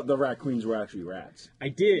 Done. You thought the rat queens were actually rats. I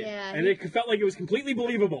did. Yeah, And it felt like it was completely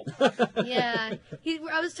believable. Yeah,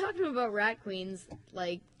 I was talking to him about rat queens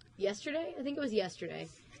like yesterday. I think it was yesterday,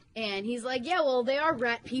 and he's like, "Yeah, well, they are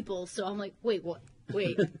rat people." So I'm like, "Wait, what?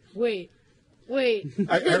 Wait."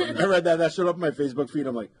 I read that. That showed up in my Facebook feed.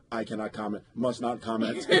 I'm like, I cannot comment. Must not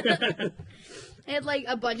comment. I had like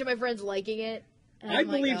a bunch of my friends liking it. and I I'm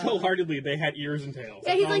like, believed oh. wholeheartedly they had ears and tails.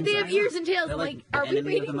 Yeah, he's like, they That's all I'm have saying. ears and tails. They're I'm like like, the are we enemy of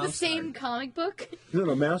reading the the mouse same guard. comic book?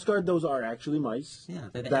 No, mouse guard. Those are actually mice. Yeah,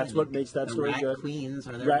 they're the That's enemy. what makes that the story rat good. Queens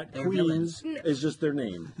are Rat they're queens villains. is just their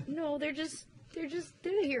name. No, they're the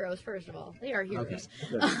heroes. First of all, they are heroes.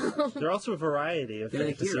 There are also a variety of They're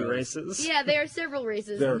the fantasy heroes. races. Yeah, there are several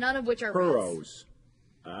races, They're none of which are rats. Puros.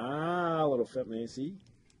 Ah, little feminine. See,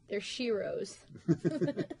 They're Shiros.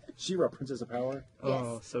 She-Ra, Princess of Power.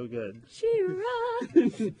 Oh, so good. Shira.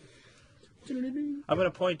 I'm going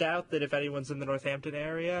to point out that if anyone's in the Northampton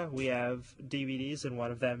area, we have DVDs, and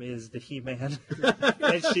one of them is the He-Man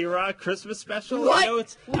and She-Ra Christmas special. What? I know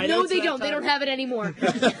it's, I know No, it's they that don't. They time- don't have it anymore.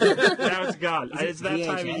 Now it's gone. Is it It's that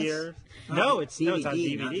time of VHS? year. Oh, No, it's on not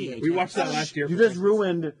DVD. We watched that last year. You just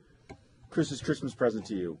ruined Chris's Christmas present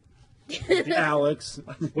to you, Alex.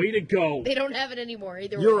 Way to go. They don't have it anymore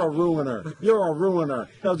either. You're way. a ruiner. You're a ruiner.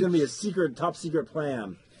 That was gonna be a secret, top secret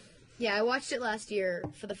plan. Yeah, I watched it last year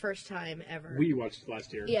for the first time ever. We watched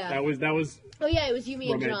last year. Yeah. That was Oh yeah, it was you,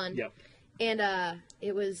 me, and romantic. John. Yep. And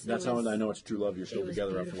it was. That's it was, how I know it's true love. You're still it was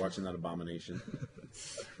together after beautiful. watching that abomination.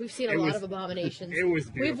 We've seen a It lot was- of abominations. it was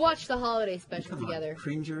We've beautiful. watched the holiday special Come on, together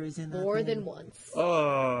Cringer is in that more thing? than once.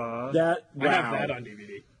 Oh, That I have wow. that on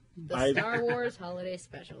DVD. The Star Wars holiday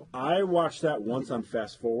special. I watched that once on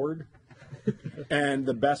Fast Forward, and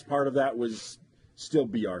the best part of that was still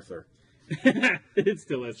B. Arthur. It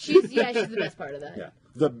still is. She's the best part of that. Yeah,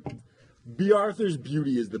 the B. Arthur's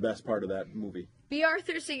beauty is the best part of that movie. B.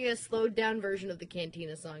 Arthur singing a slowed down version of the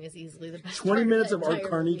Cantina song is easily the best. 20 part minutes of of that Art entire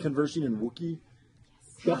Carney movie. conversing in Wookiee.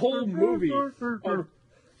 The whole movie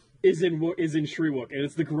is in Shriwook, and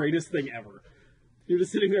it's the greatest thing ever. You're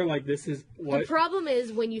just sitting there like, this is The what? problem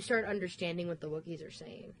is when you start understanding what the Wookiees are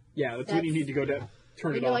saying. Yeah, that's when you need to go down,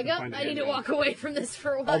 turn When it you're off like, and oh, find I need to the walk away from this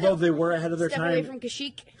for a while. Although they were ahead of their Step away time, from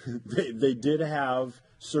Kashyyyk. they did have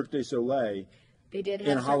Cirque du Soleil They did have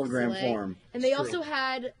in Cirque du hologram Soleil. form. And they It's also true.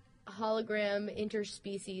 had hologram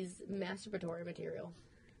interspecies masturbatory material.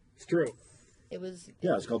 It's true. It was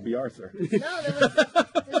Yeah, it's called B. Arthur. no, there was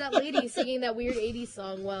that lady singing that weird '80s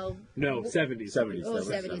song. Well, No, 70s. 70s. oh, that was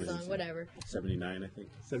 70s song, whatever. 79, I think.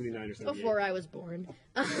 79 or 78. Before I was born,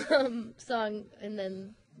 song, and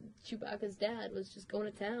then Chewbacca's dad was just going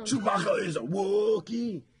to town. Chewbacca is a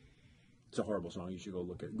Wookiee. It's a horrible song. You should go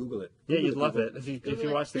look at Google it. Yeah, Google you'd it, love Google it. If you Google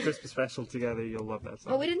it. watch the Christmas special together, you'll love that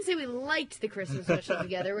song. Well, we didn't say we liked the Christmas special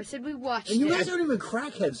together. We said we watched And you it. guys aren't even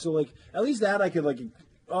crackheads, so like at least that I could like.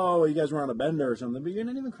 Oh, you guys were on a bender or something, but you're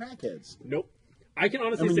not even crackheads. Nope. I can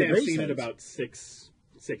honestly I mean, say you're I've seen it raceheads. about six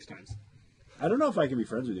times. I don't know if I can be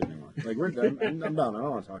friends with you anymore. Like I'm done. I don't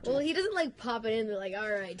want to talk to Well, you. he doesn't like pop it in and be like, all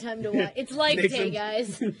right, time to watch. It's Life Makes Day, him-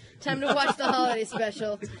 guys. Time to watch the holiday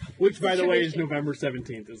special. Which, by the way, is tradition. November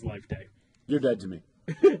 17th is Life Day. You're dead to me.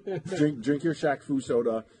 drink your Shaq Fu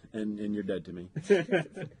soda, and you're dead to me.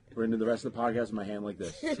 We're into the rest of the podcast with my hand like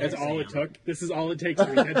this. That's all it took. This is all it takes to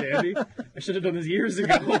be dead to Andy. I should have done this years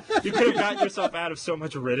ago. You could have gotten yourself out of so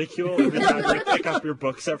much ridicule every time you pick up your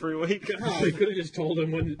books every week. Oh, I could have just told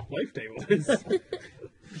him when Life Day was.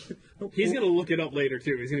 He's going to look it up later,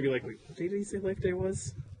 too. He's going to be like, wait, what day did he say Life Day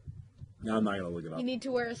was? No, I'm not gonna look it up. You need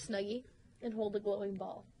to wear a Snuggie and hold a glowing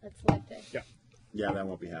ball. That's Life Day. Yeah. Yeah, that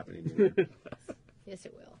won't be happening. Either. Yes,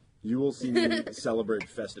 it will. You will see me celebrate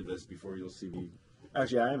Festivus before you'll see me.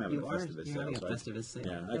 Actually, I am having You a are Festivus having sale. a So Festivus sale.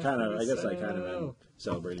 yeah, I guess I kind of am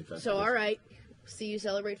celebrating Festivus. So, all right. See you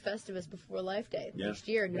celebrate Festivus before Life Day Yeah. next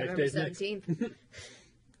year, November Day's next. 17th.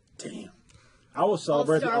 Damn. I will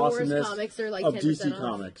celebrate the Star Wars awesomeness comics are like of 10% DC off.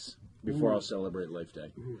 Comics before I'll celebrate Life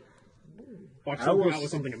Day. Watch I them will come out with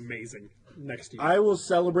s- something amazing next year. I will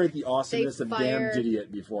celebrate the awesomeness They of fired- Damned Idiot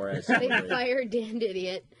before I They celebrate. fired Dan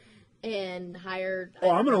Didiot and hired.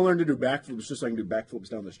 Oh, I'm going to learn to do backflips just so I can do backflips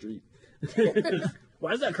down the street.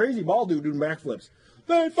 Why is that crazy bald dude doing backflips?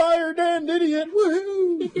 They fired Dan Idiot.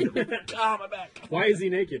 Woohoo! Ah, my back. Why is he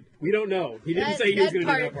naked? We don't know. He didn't say he was going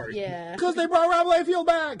to do that part. Yeah. Because they brought Rob Liefeld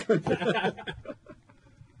back.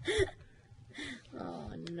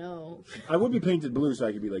 Oh no. I would be painted blue so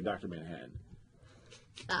I could be like Dr. Manhattan.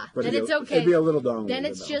 Ah, But then it'd it's be okay. It'd be a little dong. Then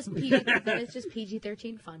with it's it, just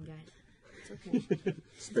PG-13 fun, guys. It's okay. though.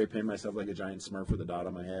 Spray paint myself like a giant Smurf with a dot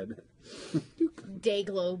on my head. Day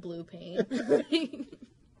glow blue paint.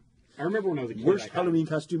 I remember when I was a kid. Worst I had- Halloween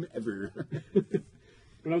costume ever.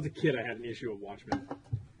 When I was a kid, I had an issue of Watchmen.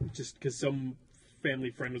 Just because some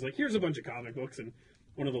family friend was like, here's a bunch of comic books, and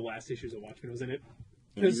one of the last issues of Watchmen was in it.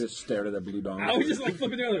 And you just stared at that blue dong. I was just like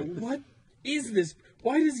flipping through, like, what is this?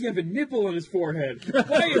 Why does he have a nipple on his forehead?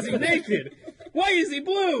 Why is he naked? Why is he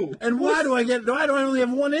blue? And why do I only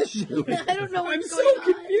have one issue? I don't know I'm what's so going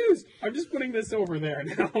on. confused. I'm just putting this over there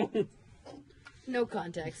now. No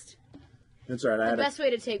context. That's all right. I The had best way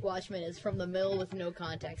to take Watchmen is from the middle with no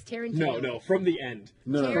context. Tarantino. No, from the end.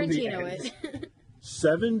 no. From the Tarantino end. it.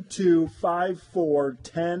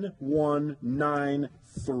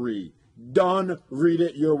 725410993. Done. Read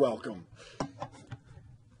it. You're welcome.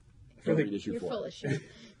 Don't read issue You're 4. full of shit.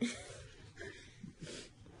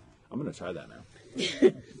 I'm gonna try that now.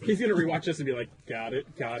 He's gonna rewatch this and be like, got it,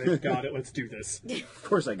 let's do this. Of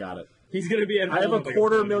course, I got it. He's gonna be at home. I have a with, like,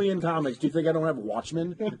 250,000 comics. Do you think I don't have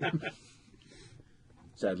Watchmen?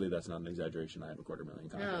 Sadly, that's not an exaggeration. I have a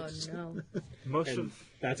 250,000 Oh comics. no. Most And of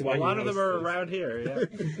that's why a he lot of them knows are this. around here. Yeah.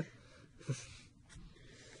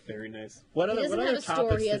 Very nice. What He other doesn't what have other a store,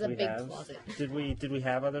 topics he has did a we big have? closet. Did we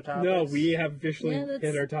have other topics? No, we have officially Yeah, that's-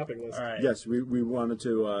 hit our topic list. All right. Yes, we wanted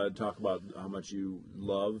to talk about how much you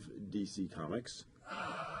love DC Comics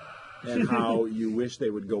and how you wish they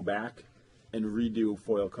would go back and redo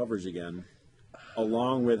foil covers again,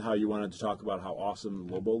 along with how you wanted to talk about how awesome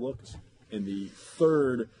Lobo looked in the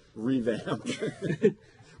third revamp.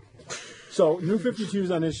 So, new 52s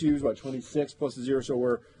on issues, 26 plus the 0, so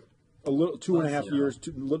we're a little 2.5 0. years,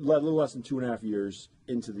 a little less than 2.5 years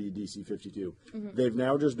into the DC 52. They've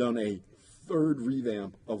now just done a third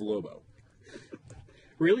revamp of Lobo.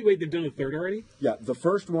 Really? Wait, they've done a third already? Yeah, the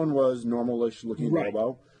first one was normal-ish looking Right.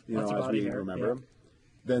 Lobo, Lots of as body we hair, remember. yeah.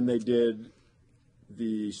 Then they did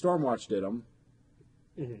the Stormwatch did them,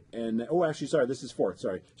 and actually, sorry, this is fourth.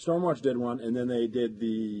 Sorry, Stormwatch did one, and then they did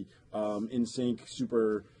the NSYNC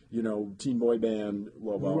super, teen boy band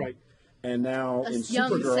Lobo. Right. And now A in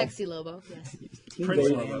young, Supergirl, sexy Lobo. Yes. Prince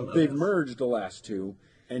Lobo. they've merged the last two,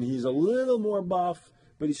 and he's a little more buff,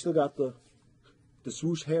 but he's still got the the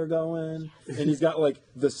swoosh hair going, and he's got like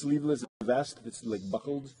the sleeveless vest that's like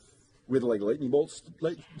buckled with like lightning bolts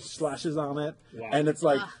like slashes on it, Wow. and it's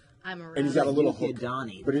like, I'm around. and he's got a little Yuki hook,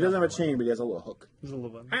 Donnie. but he doesn't have a chain, but he has a little hook. There's a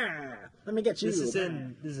little bit. Ah, let me get you.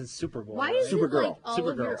 This is Super Bowl. Why right? is it Supergirl. like all of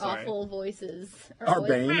Supergirl, your sorry. awful voices Are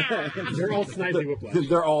always- Bane. They're all Snidely Whiplash.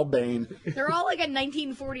 They're all Bane. They're all like a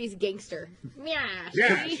 1940s gangster. Yeah.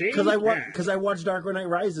 Yeah, see? see? Because I watched Dark Knight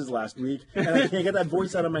Rises last week, and I can't get that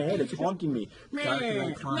voice out of my head. It's haunting me. Dark Man,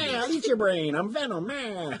 Knight Rises. I'll eat your brain. I'm Venom,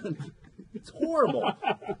 man. It's horrible.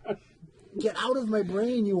 Get out of my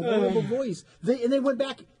brain, you horrible voice. They went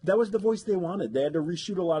back. That was the voice they wanted. They had to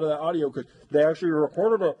reshoot a lot of that audio because they actually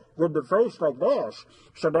recorded it with the face like this.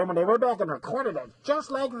 So then when they went back and recorded it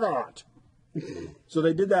just like that. So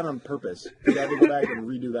they did that on purpose. They had to go back and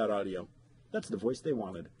redo that audio. That's the voice they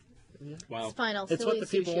wanted. Wow, It's fine. I'll It's still what eat the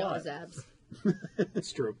people sushi on want. his abs.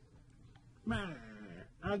 it's true.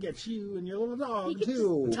 I'll get you and your little He dog, can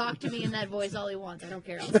too. just talk to me in that voice all he wants. I don't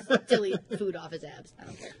care. I'll still eat food off his abs. I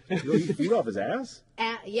don't care. You'll eat food off his ass?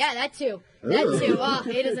 Yeah, that too. That Ugh. too. Oh,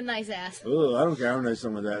 it is a nice ass. Ugh, I don't care how nice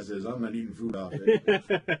someone's ass is. I'm not eating food off it.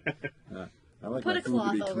 I like Put my a food to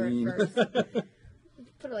cloth be over clean. it first.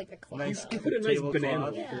 Put like a cloth. Nice over it. Put a nice tablecloth.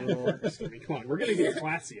 banana Yeah. leaf. I mean, come on, we're gonna get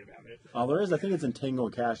classy about it. Oh, there is. I think it's in Tango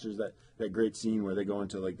and Cash. There's that great scene where they go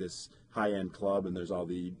into like this high-end club and there's all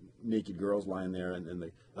the naked girls lying there,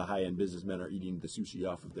 and the high-end businessmen are eating the sushi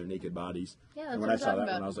off of their naked bodies. Yeah, that's and what when I I'm saw talking that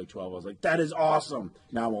about. when I was like 12, I was like, that is awesome.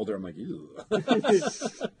 Now I'm older. I'm like, ew.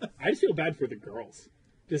 I just feel bad for the girls,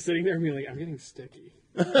 just sitting there and being like, I'm getting sticky.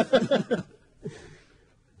 Why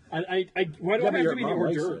do I but have your to be the mom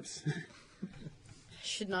hors likes it. d'oeuvres?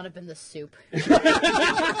 Should not have been the soup.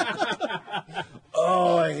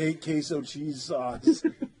 Oh, I hate queso cheese sauce.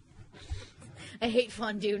 I hate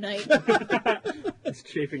fondue night. This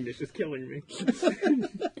chafing dish is killing me.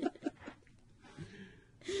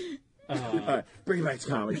 All right, bring it back to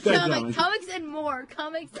comics. Thank you, Comics and more.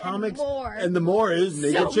 Comics and more. and the more is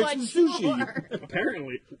naked so chicks much and sushi. more.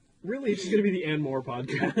 Apparently, really, it's just gonna be the and more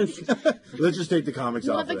podcast. Let's just take the comics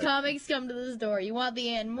You off want the of it. comics, come to the store. You want the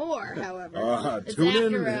and more, however. It's after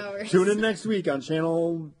Tune hours. in next week on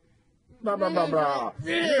channel blah blah blah blah.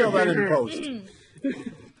 Email that in post.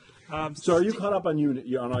 So are you caught up on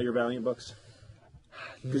on all your Valiant books?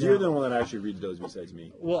 Because you're the one that actually reads those besides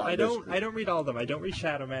me. Well, I don't read all of them. I don't read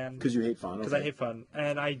Shadow Man Because you hate fun. because I hate fun,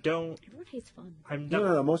 and I don't. Everyone hates fun. I'm No, not.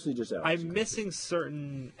 no, no. Mostly just Alex. I'm missing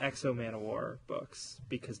certain Exo Man of War books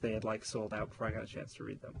because they had like sold out before I got a chance to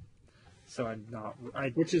read them. So I'm not.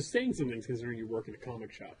 Which is saying some things considering you work in a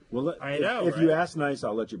comic shop. Well, I know, If you right? ask nice,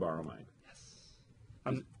 I'll let you borrow mine.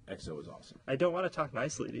 I'm- Exo is awesome. I don't want to talk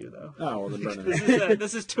nicely to you though. Oh, well, then burn it.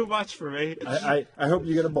 This is too much for me. I hope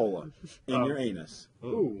you get Ebola in Oh. your anus.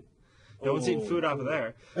 Ooh. No one's eating food off of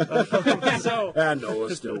there. So And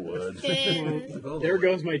Noah still would. There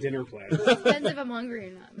goes my dinner plan. Depends if I'm hungry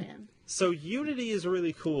or not, man. So Unity is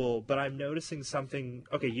really cool, but I'm noticing something.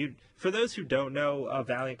 Okay, for those who don't know,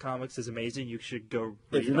 Valiant Comics is amazing. You should go.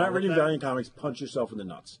 If you're all not of reading them, Valiant Comics, punch yourself in the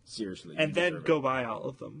nuts. Seriously. and You then deserve it. go buy all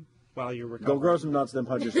of them while you're recovering. Go grow some nuts, then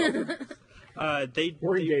punch yourself. in.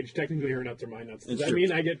 We're engaged. Technically, her nuts are my nuts. Does It's that true.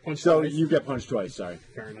 mean I get punched So twice? you get punched twice. Sorry.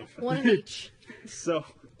 Fair enough. One in each. So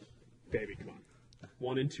Baby, come on.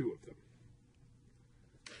 1 and 2 of them.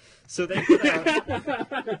 So they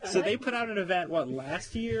put out an event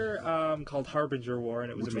last year called Harbinger War, and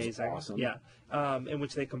it was Which was amazing. awesome. Yeah, in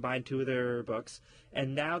which they combined 2 of their books,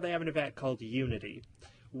 and now they have an event called Unity,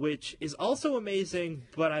 which is also amazing.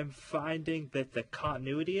 But I'm finding that the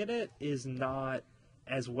continuity in it is not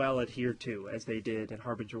as well adhered to as they did in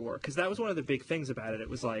Harbinger War, because that was one of the big things about it. It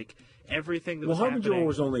was like everything that Well, was Harbinger happening. War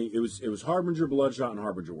was only it was Harbinger, Bloodshot, and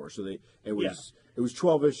Harbinger War. So it was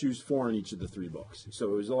 12 issues, 4 in each of the 3 books.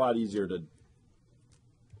 So it was a lot easier to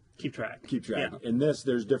keep track. Yeah. Yeah. In this,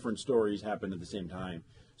 there's different stories happen at the same time.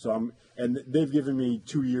 So and they've given me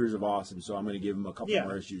 2 years of awesome. So I'm going to give them a couple Yeah.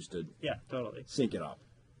 more issues to Yeah, totally. sync it up.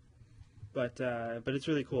 But it's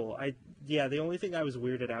really cool. The only thing I was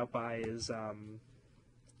weirded out by is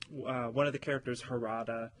one of the characters,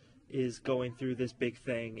 Harada, is going through this big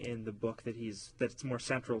thing in the book that's more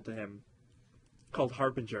central to him, called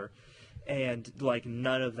Harbinger, and like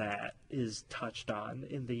none of that is touched on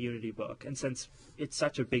in the Unity book. And since it's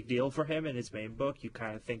such a big deal for him in his main book, you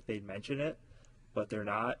kind of think they'd mention it, but they're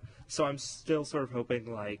not. So I'm still sort of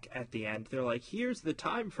hoping, like, at the end, they're like, here's the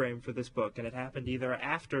time frame for this book, and it happened either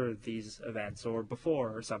after these events or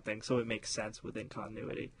before or something, so it makes sense within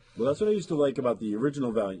continuity. Well, that's what I used to like about the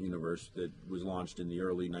original Valiant universe that was launched in the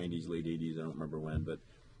early 90s, late 80s, I don't remember when, but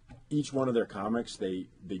each one of their comics, they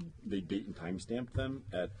date and time stamped them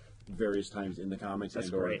at various times in the comics That's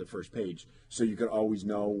and or great. at the first page, so you could always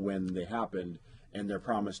know when they happened. And their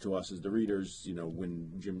promise to us as the readers,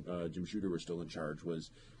 when Jim Shooter was still in charge,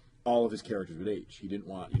 was all of his characters would age. He didn't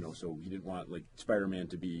want, so he didn't want like Spider-Man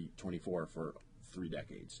to be 24 for 3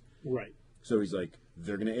 decades. Right. So he's like,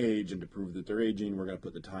 they're going to age, and to prove that they're aging, we're going to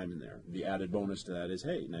put the time in there. The added bonus to that is,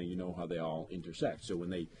 hey, now you know how they all intersect. So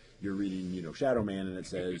when you're reading, Shadow Man, and it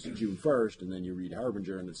says June 1st, and then you read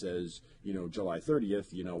Harbinger, and it says, July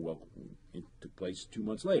 30th, well, it took place 2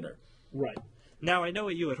 months later. Right. Now, I know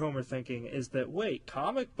what you at home are thinking is that, wait,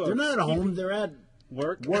 comic books... They're not at home, they're at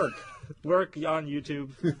work. Work on YouTube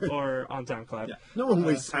or on SoundCloud. Yeah. No one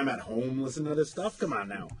wastes time at home listening to this stuff. Come on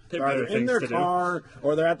now. They're They're better in their things to do. car,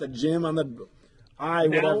 or they're at the gym on the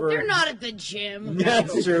whatever. They're not at the gym.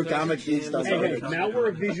 That's true. Comic Geek stuff. Hey, now we're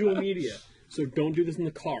a visual media, so don't do this in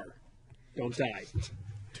the car. Don't die.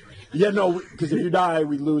 Yeah, no, because if you die,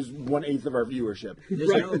 we lose 1/8 of our viewership. There's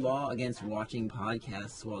no law against watching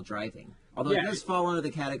podcasts while driving. Although it does fall under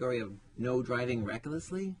the category of no driving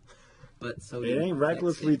recklessly. But so It ain't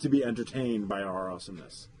recklessly to be entertained by our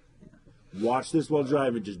awesomeness. Watch this while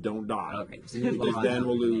driving, just don't die. Okay, so new law. Because then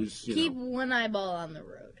we'll lose, Keep one eyeball on the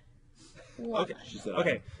road. One Okay. She said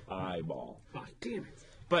Okay. eyeball. Oh, damn it.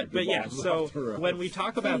 But yeah, balls so off the road. when we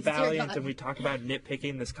talk about Please, dear Valiant God. and we talk about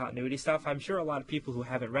nitpicking this continuity stuff, I'm sure a lot of people who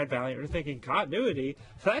haven't read Valiant are thinking, continuity?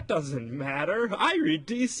 That doesn't matter. I read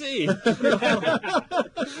DC.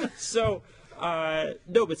 So,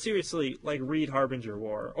 no, but seriously, like, read Harbinger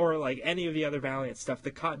War or, like, any of the other Valiant stuff.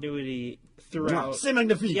 The continuity throughout... C'est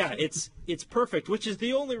magnifique. Yeah, it's perfect, which is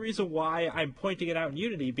the only reason why I'm pointing it out in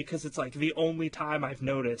Unity, because it's, like, the only time I've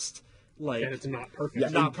noticed, like... And it's not perfect. Yeah,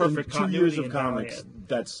 not perfect in 2 years continuity of in comics,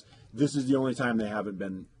 Valiant. this is the only time they haven't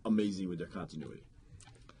been amazing with their continuity.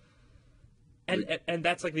 And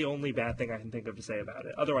that's like the only bad thing I can think of to say about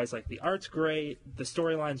it. Otherwise, like, the art's great, the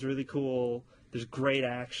storyline's really cool, there's great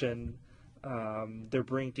action. They're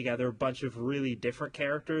bringing together a bunch of really different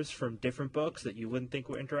characters from different books that you wouldn't think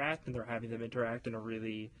would interact, and they're having them interact in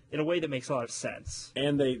a way that makes a lot of sense.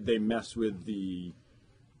 And they mess with the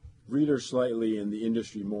reader slightly and the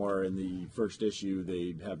industry more. In the first issue,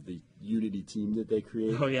 they have the Unity team that they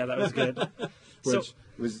create. Oh yeah, that was good. Which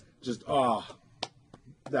was just,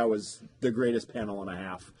 that was the greatest panel and a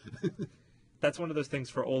half. That's one of those things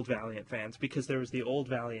for old Valiant fans, because there was the old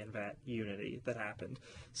Valiant Unity that happened.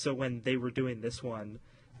 So when they were doing this one,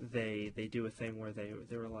 they do a thing where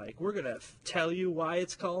they were like, we're going to tell you why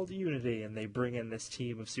it's called Unity, and they bring in this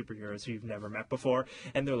team of superheroes who you've never met before,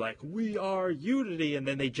 and they're like, we are Unity, and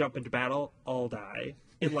then they jump into battle, all die,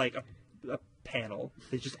 in like a panel.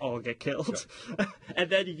 They just all get killed.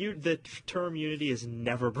 And then the term Unity is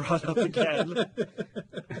never brought up again.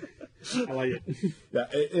 I like it. Yeah,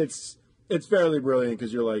 it's fairly brilliant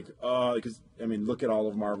because you're like, look at all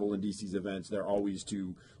of Marvel and DC's events. They're always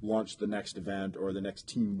to launch the next event or the next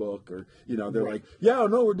team book, or they're like, yeah,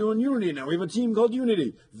 no, we're doing Unity now. We have a team called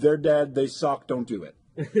Unity. They're dead. They suck. Don't do it.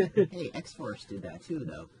 Hey, X-Force did that too,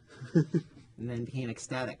 though. And then became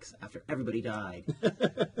ecstatics after everybody died.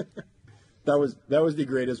 That was the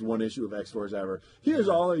greatest one issue of X-Force ever. Here's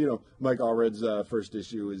all Mike Allred's first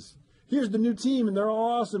issue is. Here's the new team, and they're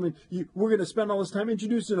all awesome, and we're going to spend all this time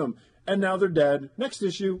introducing them, and now they're dead. Next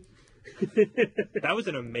issue. That was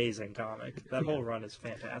an amazing comic. That whole run is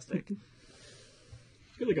fantastic.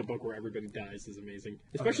 I feel like a book where everybody dies is amazing,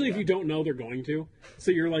 especially if you don't know they're going to.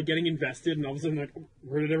 So you're like getting invested, and all of a sudden, like,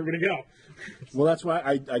 where did everybody go? Well, that's why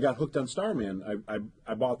I got hooked on Starman.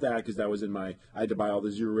 I bought that because that was in I had to buy all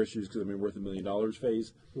the Zero issues because I'm in worth $1 million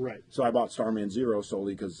phase. Right. So I bought Starman Zero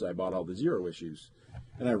solely because I bought all the Zero issues.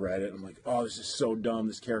 And I read it, and I'm like, oh, this is so dumb.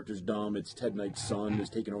 This character's dumb. It's Ted Knight's son who's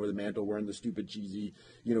taking over the mantle wearing the stupid, cheesy,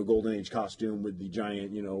 Golden Age costume with the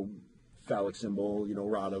giant, phallic symbol,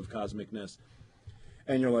 rod of cosmicness.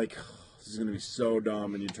 And you're like, oh, this is going to be so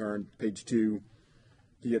dumb. And you turn, page 2,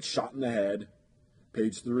 he gets shot in the head.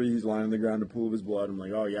 Page 3, he's lying on the ground in a pool of his blood. I'm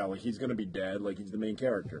like, oh, yeah, like, he's going to be dead. Like, he's the main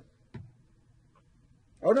character.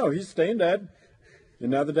 Oh, no, he's staying dead.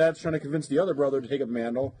 And now the dad's trying to convince the other brother to take up the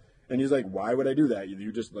mantle. And he's like, why would I do that?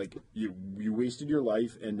 You just, like, you wasted your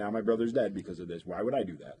life, and now my brother's dead because of this. Why would I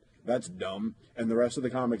do that? That's dumb. And the rest of the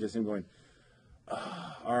comic is him going,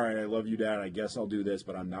 all right, I love you, Dad. I guess I'll do this,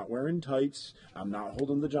 but I'm not wearing tights. I'm not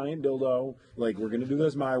holding the giant dildo. Like, we're going to do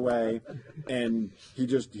this my way. And he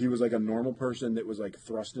was like a normal person that was, like,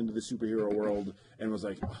 thrust into the superhero world and was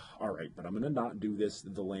like, all right, but I'm going to not do this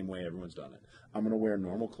the lame way everyone's done it. I'm going to wear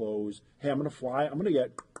normal clothes. Hey, I'm going to fly. I'm going to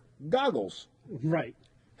get goggles. Right.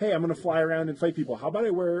 Hey, I'm going to fly around and fight people. How about I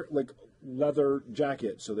wear, like, leather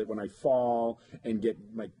jacket so that when I fall and get,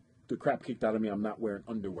 like, the crap kicked out of me, I'm not wearing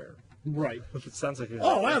underwear. Right. It sounds like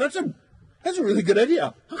Oh wow, that's a really good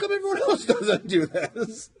idea. How come everyone else doesn't do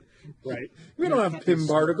this? Right. We don't have Pym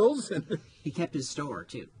particles. He kept his store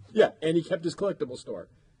too. Yeah, and he kept his collectible store.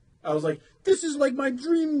 I was like, this is like my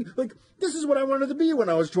dream. Like, this is what I wanted to be when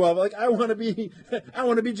I was 12. Like, I want to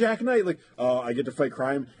be Jack Knight. Like, I get to fight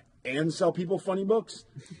crime and sell people funny books.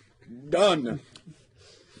 Done.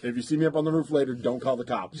 If you see me up on the roof later, don't call the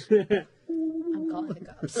cops. I'm calling the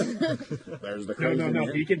cops. There's the No, crazy no, no.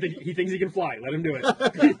 man. He thinks he can fly. Let him do it.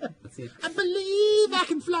 Let's see. I believe I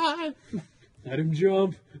can fly. Let him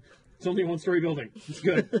jump. It's only a one-story building. It's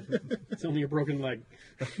good. It's only a broken leg.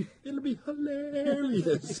 It'll be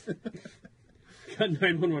hilarious. Got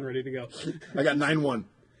 911 ready to go. I got 9-1.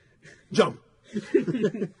 Jump.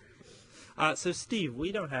 So, Steve,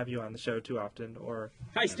 we don't have you on the show too often, or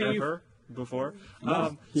Hi, Steve. ever before. he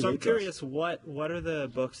So I'm hates curious, what are the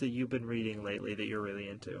books that you've been reading lately that you're really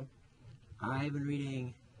into? I've been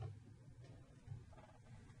reading.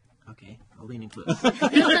 Okay, I'll lean into it.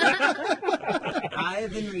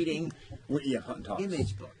 I've been reading Hunt and Talks.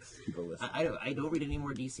 image books. People listen. I don't read any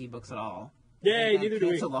more DC books at all. Yay, I neither do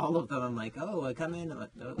we. cancel all of them. I'm like, oh, I come in.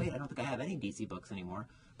 Wait, I don't think I have any DC books anymore.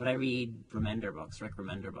 But I read Remender books, Rick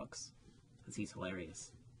Remender books, because he's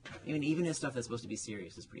hilarious. Even his stuff that's supposed to be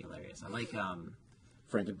serious is pretty hilarious. I like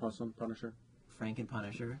Frankenpunisher.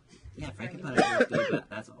 Frankenpunisher. Yeah, Frankenpunisher is good, but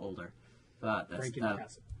that's older. But that's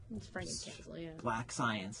Franken-Castle. It's Franken-Castle, yeah. Black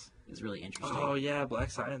Science is really interesting. Oh yeah, Black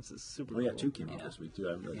Science is super. Oh yeah, cool. 2 came out Yeah. this week too.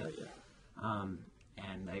 I haven't read that yet.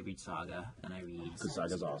 And I read Saga, and I read Because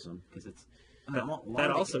Saga's awesome. because it's That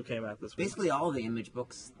also came out this week. basically all the image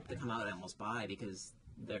books that come out I almost buy because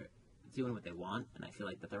they're doing what they want, and I feel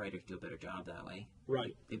like that the writers do a better job that way.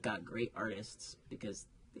 Right. They've got great artists because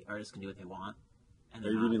the artists can do what they want. And Are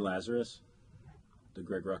they're you not- reading Lazarus? The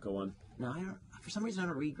Greg Rucka one? No, I don't. For some reason, I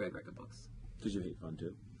don't read Greg Rucka books. Because you hate fun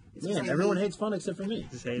too. It's 'cause Man, I everyone hate- hates fun except for me.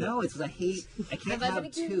 Just hate No, it. it's because I can't Have I have been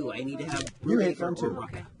accused two. of I need to have You hate Brubaker fun, or too.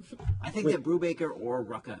 Rucka. I think Wait. that Brubaker or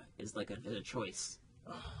Rucka is like a choice.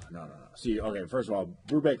 No. See, okay, first of all,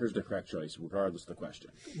 Brubaker's the correct choice, regardless of the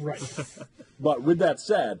question. Right. But with that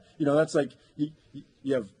said, that's like,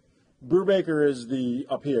 you have, Brubaker is the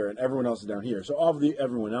up here, and everyone else is down here. So of the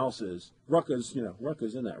everyone else's, Rucka's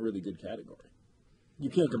in that really good category. You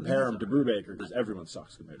can't compare him to Brubaker, because everyone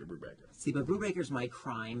sucks compared to Brubaker. See, but Brubaker's my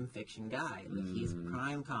crime fiction guy. Like, he's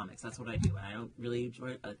crime comics. That's what I do, and I don't really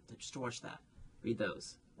enjoy just to watch that. Read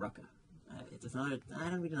those. Rucka. It's not. I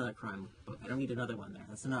don't need another crime book. I don't need another one there.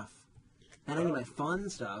 That's enough. And I need my fun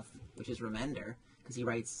stuff, which is Remender, because he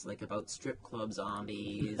writes like about strip club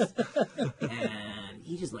zombies, and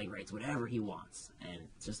he just like writes whatever he wants, and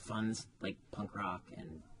it's just fun, like punk rock.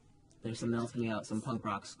 And there's something else coming out, some punk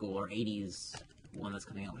rock school or '80s one that's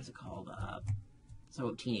coming out. What is it called?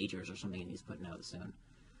 So teenagers or something, and he's putting out soon.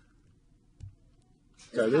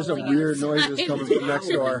 So there's some Howling weird outside. noises coming from next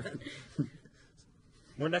door.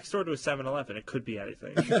 We're next door to a 7-Eleven. It could be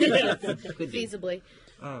anything. Could be. Feasibly.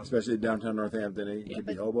 Especially downtown Northampton. It could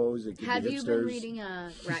be hobos, it could Have be you hipsters. been reading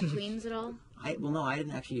Rat Queens at all? No, I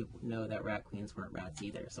didn't actually know that rat queens weren't rats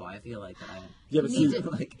either. So I feel like I. Yeah, but You need see, to-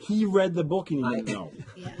 like, he read the book and he didn't know.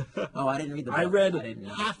 Yeah. oh, I didn't read the book. I read didn't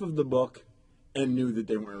know. half of the book and knew that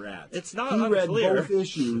they weren't rats. It's not He read unclear. both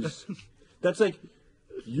issues. That's like,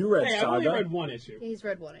 you read Hey, I've only Saga. read one issue. He's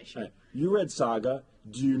read one issue. Right. You read Saga.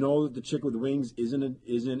 Do you know that the chick with wings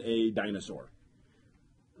isn't a dinosaur?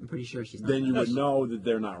 I'm pretty sure she's not. Then you would know that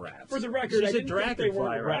they're not rats. For the record, She's I a didn't think they dragonfly,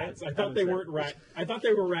 weren't right? rats. I thought they weren't rat. I thought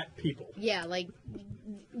they were rat people. Yeah, like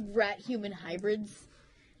rat-human hybrids.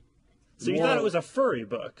 So you Whoa. thought it was a furry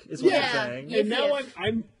book, is what Yeah. you're saying? Yeah. And now Yes. I'm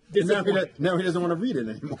And now, disappointed. now he doesn't want to read it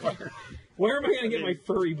anymore. Where am I going to get my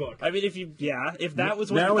furry book? I mean, if that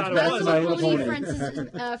was what Now you it's thought back it to was, My Little Only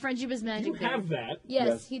Pony. Friendship is Magic. You there. have that. Yes,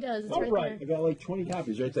 Yes. he does. It's All right right. I got like 20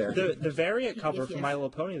 copies right there. the variant cover for yes. My Little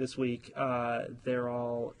Pony this week, they're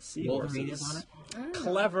all Wolverine is seahorses. on it.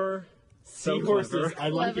 Clever. So Seahorses. clever. I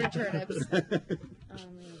like Clever it. turnips.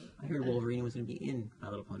 I heard Wolverine was going to be in My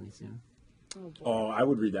Little Pony soon. Oh, I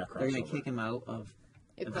would read that They're going to crossover. kick him out of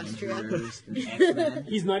Equestria. Avengers and X-Men.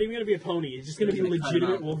 He's not even going to be a pony. He's just going to be They're gonna cut him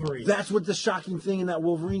legitimate out. Wolverine. That's what the shocking thing in that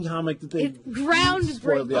Wolverine comic that they It's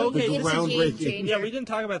groundbreaking. Yeah, Okay, the It's a groundbreaking. game changer. Yeah, we didn't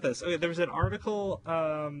talk about this. Okay, there was an article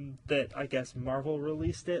that I guess Marvel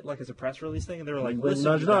released it, like as a press release thing, and they were like, "Listen,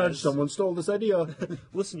 nudge, you nudge. guys, Someone stole this idea.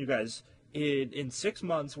 listen, you guys. In 6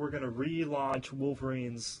 months, we're gonna relaunch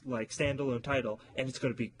Wolverine's like standalone title, and it's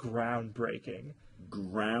gonna be groundbreaking.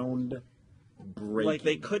 Groundbreaking. Like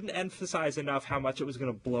they couldn't emphasize enough how much it was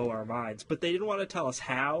gonna blow our minds, but they didn't want to tell us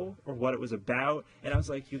how or what it was about. And I was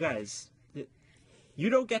like, you guys, you you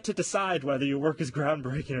don't get to decide whether your work is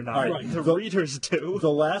groundbreaking or not. All right. The readers do. The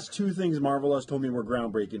last two things Marvel has told me were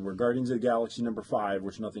groundbreaking were Guardians of the Galaxy #5,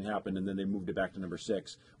 which nothing happened, and then they moved it back to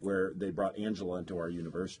 #6, where they brought Angela into our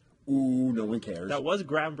universe. Ooh, no one cares. That was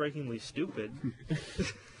groundbreakingly stupid.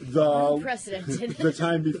 Unprecedented. The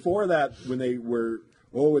time before that, when they were,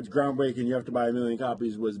 it's groundbreaking, you have to buy 1 million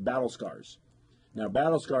copies, was Battle Scars. Now,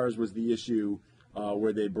 Battle Scars was the issue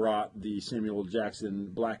where they brought the Samuel L. Jackson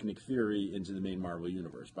Black Nick Fury into the main Marvel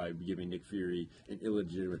universe by giving Nick Fury an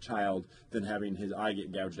illegitimate child, then having his eye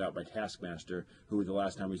get gouged out by Taskmaster, who the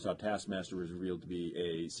last time we saw Taskmaster was revealed to be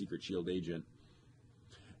a secret S.H.I.E.L.D. agent.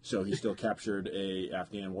 So he still captured a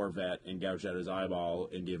Afghan war vet and gouged out his eyeball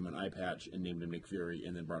and gave him an eye patch and named him Nick Fury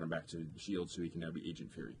and then brought him back to S.H.I.E.L.D. so he can now be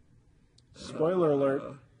Agent Fury. Spoiler alert.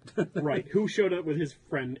 Right. Who showed up with his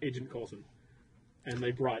friend Agent Coulson? And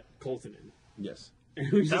they brought Coulson in. Yes.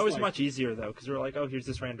 And it That was like, much easier, though, because we were like, oh, here's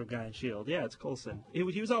this random guy in S.H.I.E.L.D. Yeah, it's Coulson. He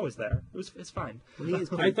was always there. It's fine.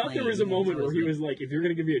 I thought there was a moment where he was like, if you're going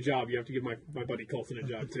to give me a job, you have to give my buddy Coulson a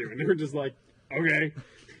job, too. And they were just like, okay.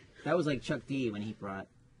 That was like Chuck D when he brought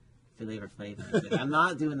Flavor Flav. He's like, I'm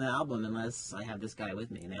not doing the album unless I have this guy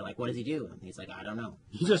with me. And they're like, what does he do? And he's like, I don't know.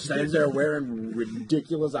 He just stands there wearing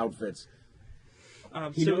ridiculous outfits.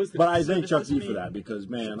 But I thank Chuck D for that because,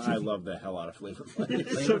 man, I love the hell out of Flavor Flav.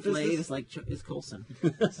 Flavor Flav is like is Coulson.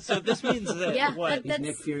 So this means that Yeah, what? He's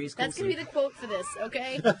Nick Fury's that's Coulson. gonna be the quote for this,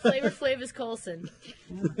 okay? Flavor Flav is Coulson.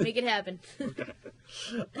 Make it happen.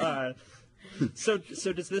 So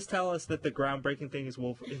does this tell us that the groundbreaking thing is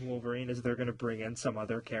in Wolverine is they're going to bring in some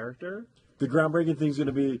other character? The groundbreaking thing's going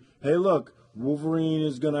to be, hey, look, Wolverine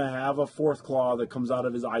is going to have a fourth claw that comes out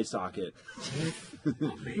of his eye socket.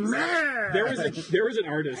 There was an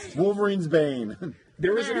artist. Wolverine's Bane.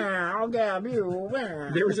 I'll grab you.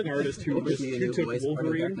 There was an artist who took voice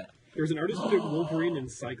Wolverine. part of There was an artist who took Wolverine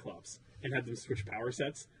and Cyclops and had them switch power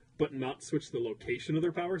sets, but not switch the location of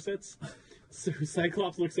their power sets. So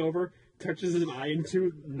Cyclops looks over, touches his eye, and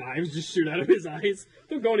 2 knives just shoot out of his eyes.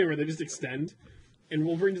 They don't go anywhere; they just extend. And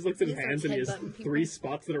Wolverine just looks at his He's hands, like and he has headbutting people. 3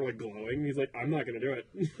 spots that are like glowing. He's like, "I'm not gonna do it.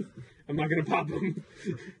 I'm not gonna pop them."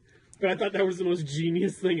 But I thought that was the most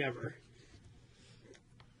genius thing ever.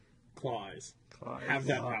 Claws. Have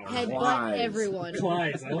that power. Headbutt Lies. everyone.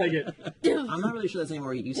 Claws. I like it. I'm not really sure that's any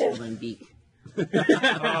more useful than Beak.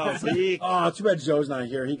 Oh, see? Oh, too bad Joe's not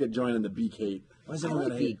here. He could join in the Beak hate. Why is I everyone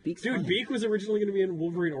like hate? Beak. Beak's Dude, funny. Beak was originally going to be in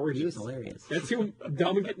Wolverine He Origins. was hilarious. That's who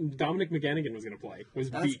Dominic McGannigan was going to play. Was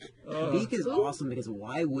That's- Beak. Beak is awesome because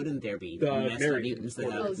why wouldn't there be The messed up Mary- mutants that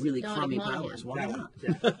Oh, have really not crummy Monahan. powers? Why That not?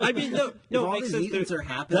 one. I mean, no, If it all makes these sense. mutants are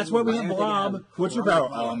happening, That's why we have are they Blob. have What's your crummy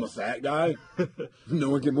power? Oh, I'm a powers? fat guy. No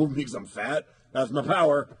one can move me because I'm fat. That's my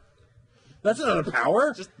power. That's not a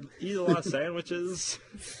power. Just eat a lot of sandwiches.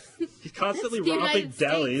 He's constantly That's the robbing United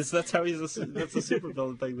States. delis. That's how that's a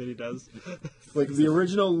supervillain thing that he does. Like the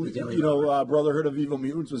original, Brotherhood of Evil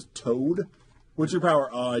Mutants was Toad. What's your power?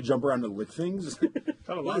 I jump around and lick things. Kind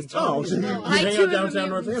of long Oh, so you No, hang I out too am a downtown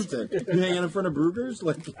mutant. Northampton. You hang out in front of Brugger's?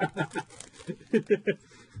 Like,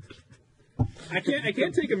 I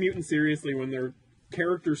can't take a mutant seriously when their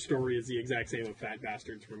character story is the exact same of Fat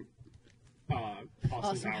Bastards from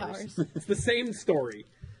Austin Powers. It's the same story.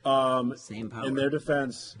 Same power. in their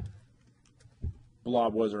defense,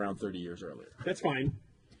 Blob was around 30 years earlier. That's fine.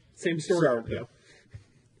 Same story arc, yeah. though.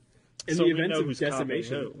 In So the we events know of who's copying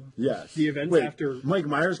decimation, who. Yes. The events Wait, after- Mike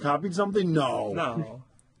Myers copied something? No. No.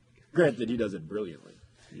 Granted, he does it brilliantly.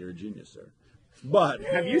 You're a genius, sir. But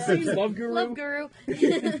have you seen Love Guru? Love Guru.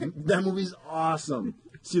 that movie's awesome.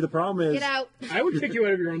 See, the problem is... Get out. I would kick you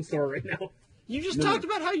out of your own store right now. You just talked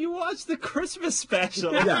about how you watched the Christmas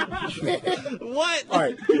special. Yeah. What? All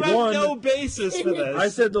right, You have one- no basis for this. I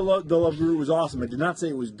said the Love Guru was awesome. I did not say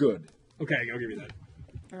it was good. Okay, I'll give you that.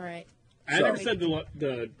 All right. I So- never said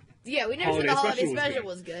the. Yeah, we never said Holiday the holiday special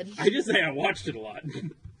was special good. was good. I just say I watched it a lot.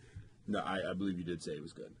 No, I believe you did say it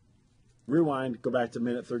was good. Rewind, go back to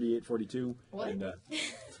minute 38:42. What? And,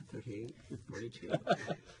 38, 42.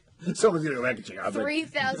 someone's going to go back and check out.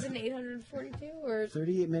 3,842 or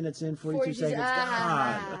 38 minutes in, 42 42 seconds. God.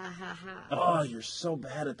 ha, ha, ha. Oh, you're so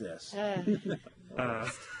bad at this. The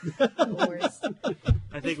worst.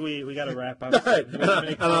 I think we got to wrap up. All right, and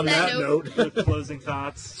on that that note- note, Closing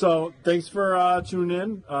thoughts. so thanks for tuning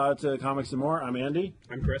in to Comics and More. I'm Andy.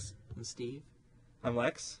 I'm Chris. And Steve. I'm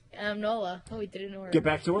Lex. Nola. Oh, we did it in order. Get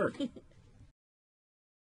back to work.